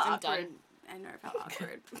never felt I'm awkward. done. I never felt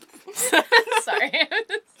awkward. Sorry.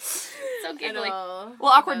 So giggly. Well,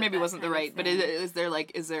 awkward maybe wasn't the right, but is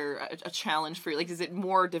there a challenge for you? Like, is it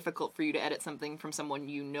more difficult for you to edit something from someone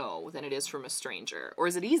you know than it is from a stranger? Or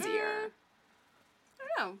is it easier? I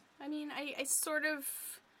don't know. I mean, I sort of...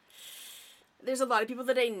 There's a lot of people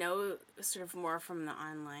that I know sort of more from the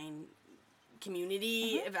online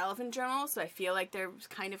community of Elephant Journal, so I feel like they're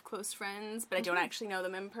kind of close friends, but I don't actually know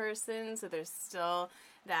them in person, so there's still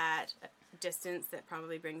that distance that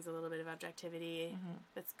probably brings a little bit of objectivity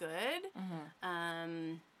that's good.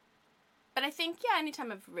 But I think,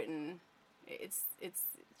 anytime I've written, it's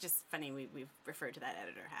just funny, we've referred to that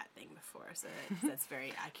editor hat thing before, so that's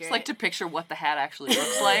very accurate. Just like to picture what the hat actually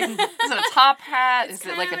looks like. Is it a top hat? Is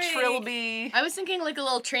it like a trilby? I was thinking like a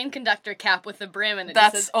little train conductor cap with a brim and it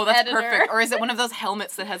That's just says that's editor. perfect. Or is it one of those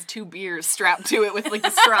helmets that has 2 beers strapped to it with like the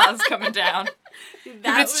straws coming down? If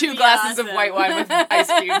it's 2 glasses of white wine with ice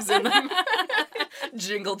cubes in them.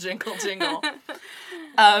 Jingle, jingle, jingle.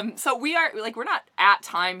 So we are, like, we're not at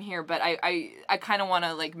time here, but I kind of want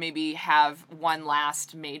to, like, maybe have one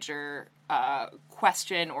last major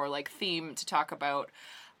question or, like, theme to talk about.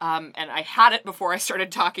 And I had it before I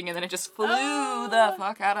started talking, and then it just flew the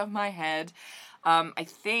fuck out of my head. I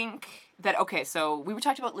think that, okay, so we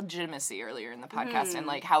talked about legitimacy earlier in the podcast and,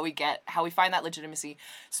 like, how we find that legitimacy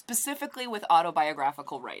specifically with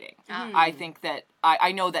autobiographical writing. I think that,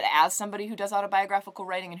 I know that as somebody who does autobiographical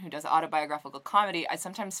writing and who does autobiographical comedy, I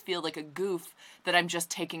sometimes feel like a goof that I'm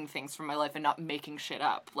just taking things from my life and not making shit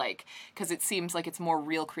up, like, because it seems like it's more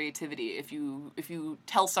real creativity if you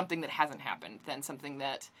tell something that hasn't happened than something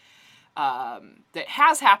that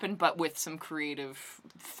has happened, but with some creative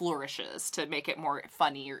flourishes to make it more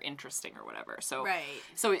funny or interesting or whatever. So, Right.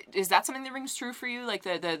 So is that something that rings true for you? Like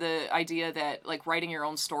the idea that, like, writing your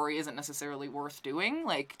own story isn't necessarily worth doing?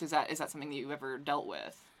 Like, is that something that you've ever dealt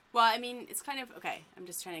with? Well, I mean, it's kind of, okay, I'm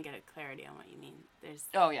just trying to get a clarity on what you mean. It's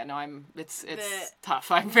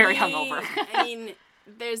tough. I'm very hungover. I mean,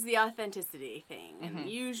 there's the authenticity thing, and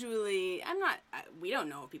usually, we don't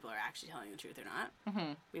know if people are actually telling the truth or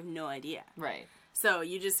not. We have no idea. Right. So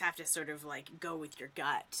you just have to sort of, like, go with your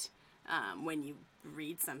gut when you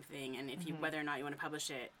read something, and if you, whether or not you want to publish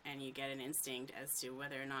it, and you get an instinct as to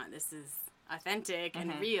whether or not this is authentic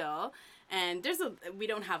and real. And we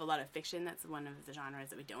don't have a lot of fiction. That's one of the genres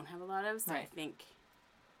that we don't have a lot of. So Right. I think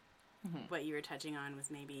what you were touching on was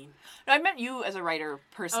maybe... No, I meant you as a writer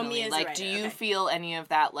personally. me as a like, writer, do you okay. feel any of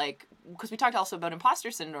that, like, because we talked also about imposter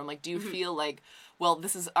syndrome, like, do you feel like, well,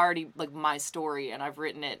 this is already, like, my story, and I've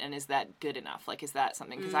written it, and is that good enough? Like, is that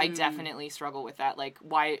something? Because I definitely struggle with that. Like,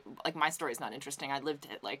 why, like, my story's not interesting. I lived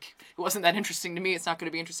it. Like, it wasn't that interesting to me. It's not going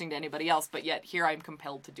to be interesting to anybody else, but yet here I'm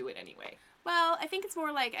compelled to do it anyway. Well, I think it's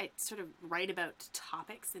more like I sort of write about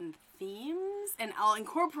topics and themes, and I'll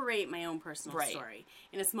incorporate my own personal Right. story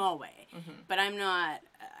in a small way. But I'm not,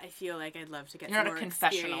 I feel like I'd love to get You're some not a more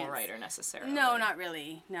confessional experience. writer necessarily. No, not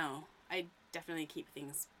really. No. I definitely keep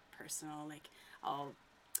things personal. Like, I'll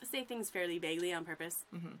say things fairly vaguely on purpose,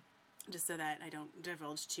 just so that I don't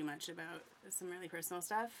divulge too much about some really personal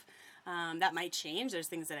stuff. That might change. There's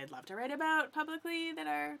things that I'd love to write about publicly that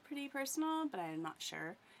are pretty personal, but I'm not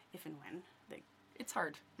sure if and when. It's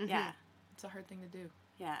hard. Yeah, It's a hard thing to do.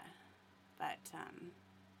 yeah. But,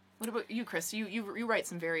 What about you, Chris? You write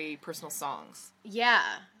some very personal songs. Yeah.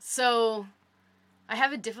 So I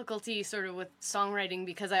have a difficulty sort of with songwriting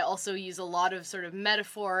because I also use a lot of sort of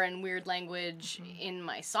metaphor and weird language in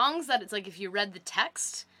my songs that it's like if you read the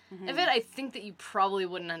text of it, I think that you probably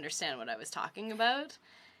wouldn't understand what I was talking about.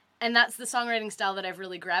 And that's the songwriting style that I've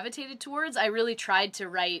really gravitated towards. I really tried to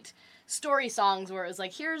write story songs where it was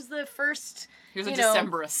like, here's the first... Here's a you know,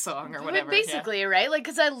 Decemberist song or whatever. Basically, right? Like,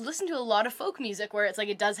 because I listen to a lot of folk music where it's like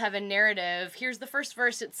it does have a narrative. Here's the first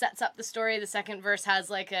verse, it sets up the story. The second verse has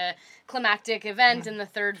like a climactic event, and the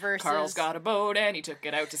third verse Carl's is... got a boat and he took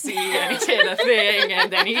it out to sea and he did a thing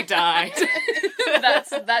and then he died.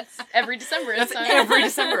 that's every Decemberist That's song. every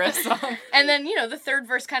Decemberist song. And then, you know, the third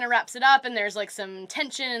verse kind of wraps it up, and there's like some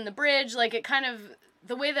tension in the bridge. Like, it kind of...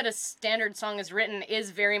 The way that a standard song is written is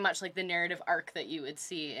very much like the narrative arc that you would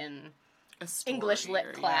see in English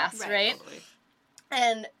lit class, right? Totally.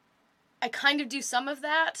 And I kind of do some of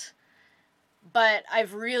that, but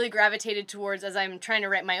I've really gravitated towards, as I'm trying to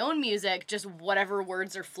write my own music, just whatever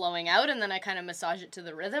words are flowing out, and then I kind of massage it to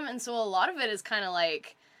the rhythm. And so a lot of it is kind of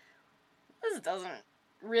like, this doesn't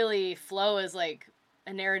really flow as like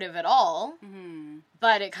a narrative at all,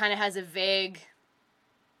 but it kind of has a vague,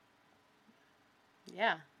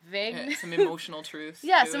 Yeah, some emotional truth.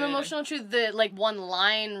 Yeah, to some it. emotional truth. The like one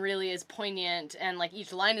line really is poignant, and like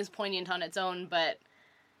each line is poignant on its own, but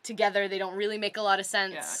together they don't really make a lot of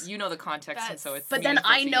sense. Yeah, you know the context, and so it's. But then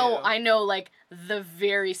meaningful to I you. know like the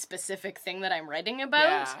very specific thing that I'm writing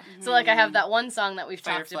about. Yeah. So like I have that one song that we've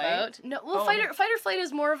Fight or talked Flight? about. No, well, Oh, Fight or Flight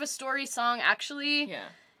is more of a story song actually. Yeah.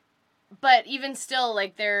 But even still,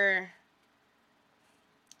 like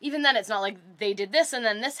even then, it's not like they did this and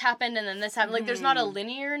then this happened and then this happened. Like, there's not a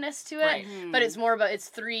linearness to it, Right. but it's more about,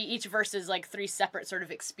 each verse is like three separate sort of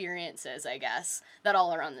experiences, I guess, that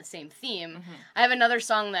all are on the same theme. I have another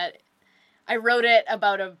song that I wrote it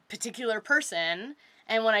about a particular person,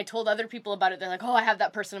 and when I told other people about it, they're like, oh, I have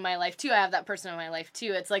that person in my life too. I have that person in my life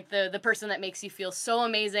too. It's like the person that makes you feel so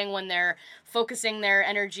amazing when they're focusing their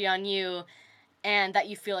energy on you, and that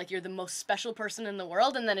you feel like you're the most special person in the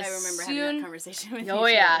world, and then I remember having that conversation with you. Oh,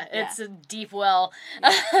 too. yeah. It's a deep well.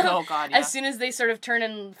 Oh God, yeah. As soon as they sort of turn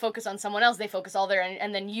and focus on someone else, they focus all their...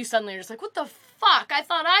 And then you suddenly are just like, what the fuck? I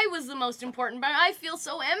thought I was the most important, but I feel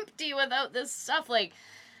so empty without this stuff. Like,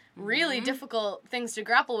 really difficult things to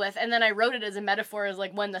grapple with. And then I wrote it as a metaphor as,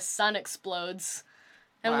 like, when the sun explodes.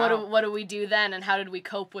 And Wow. what do we do then? And how did we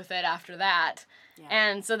cope with it after that? Yeah.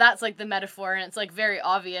 And so that's, like, the metaphor. And it's, like, very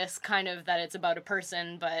obvious kind of that it's about a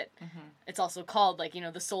person, but it's also called, like, you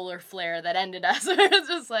know, the solar flare that ended us. It's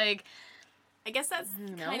just, like... I guess that's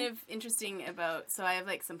No. kind of interesting about, so I have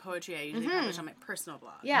like some poetry I usually publish on my personal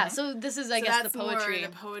blog. Yeah, so this is, I guess, that's the poetry. more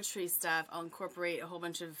the poetry stuff. I'll incorporate a whole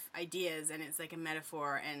bunch of ideas, and it's like a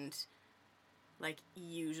metaphor, and like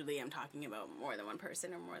usually I'm talking about more than one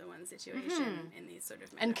person or more than one situation in these sort of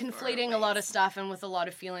And metaphor conflating a lot of ways. stuff and with a lot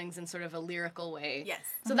of feelings in sort of a lyrical way. Yes.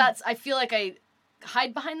 So that's, I feel like I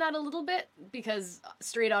hide behind that a little bit because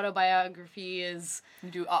straight autobiography is...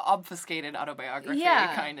 You do obfuscated autobiography,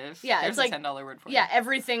 Yeah. kind of. Yeah, There's it's like... a $10 word for it. Yeah,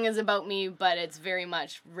 everything is about me, but it's very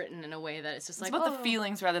much written in a way that it's just It's like, about oh. the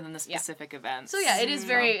feelings rather than the specific events. So yeah, it is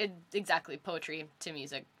very, exactly, poetry to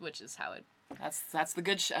music, which is how it... That's the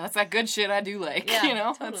good shit. That's that good shit I do like. Yeah, you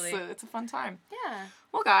know, totally. It's a fun time. Yeah.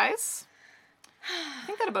 Well, guys, I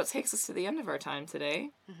think that about takes us to the end of our time today.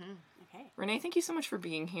 Okay. Renee, thank you so much for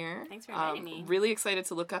being here. Thanks for inviting me. Really excited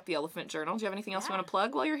to look up the Elephant Journal. Do you have anything else you want to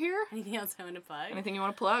plug while you're here? Anything else I want to plug? Anything you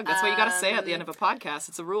want to plug? That's what you got to say at the end of a podcast.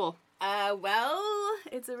 It's a rule. Well,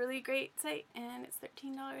 it's a really great site, and it's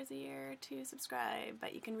 $13 a year to subscribe,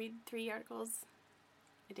 but you can read 3 articles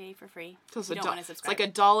a day for free. So it's, You don't want to it's subscribe.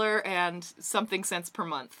 like $1 and something cents per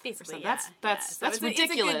month. Basically, So yeah. that's So it's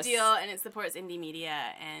ridiculous. It's a good deal, and it supports indie media,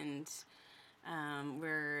 and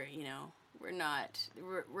we're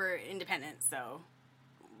independent, so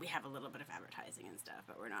we have a little bit of advertising and stuff,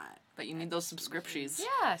 but we're not. But you need those subscriptions.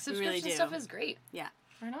 Yeah, subscription do. stuff is great. Yeah.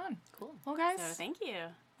 Right on. Cool. Well, guys, So thank you.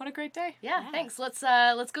 what a great day. Yeah, Yeah. thanks. Let's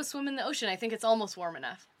go swim in the ocean. I think it's almost warm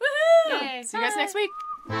enough. Woohoo! Yay. See you guys Bye. next week.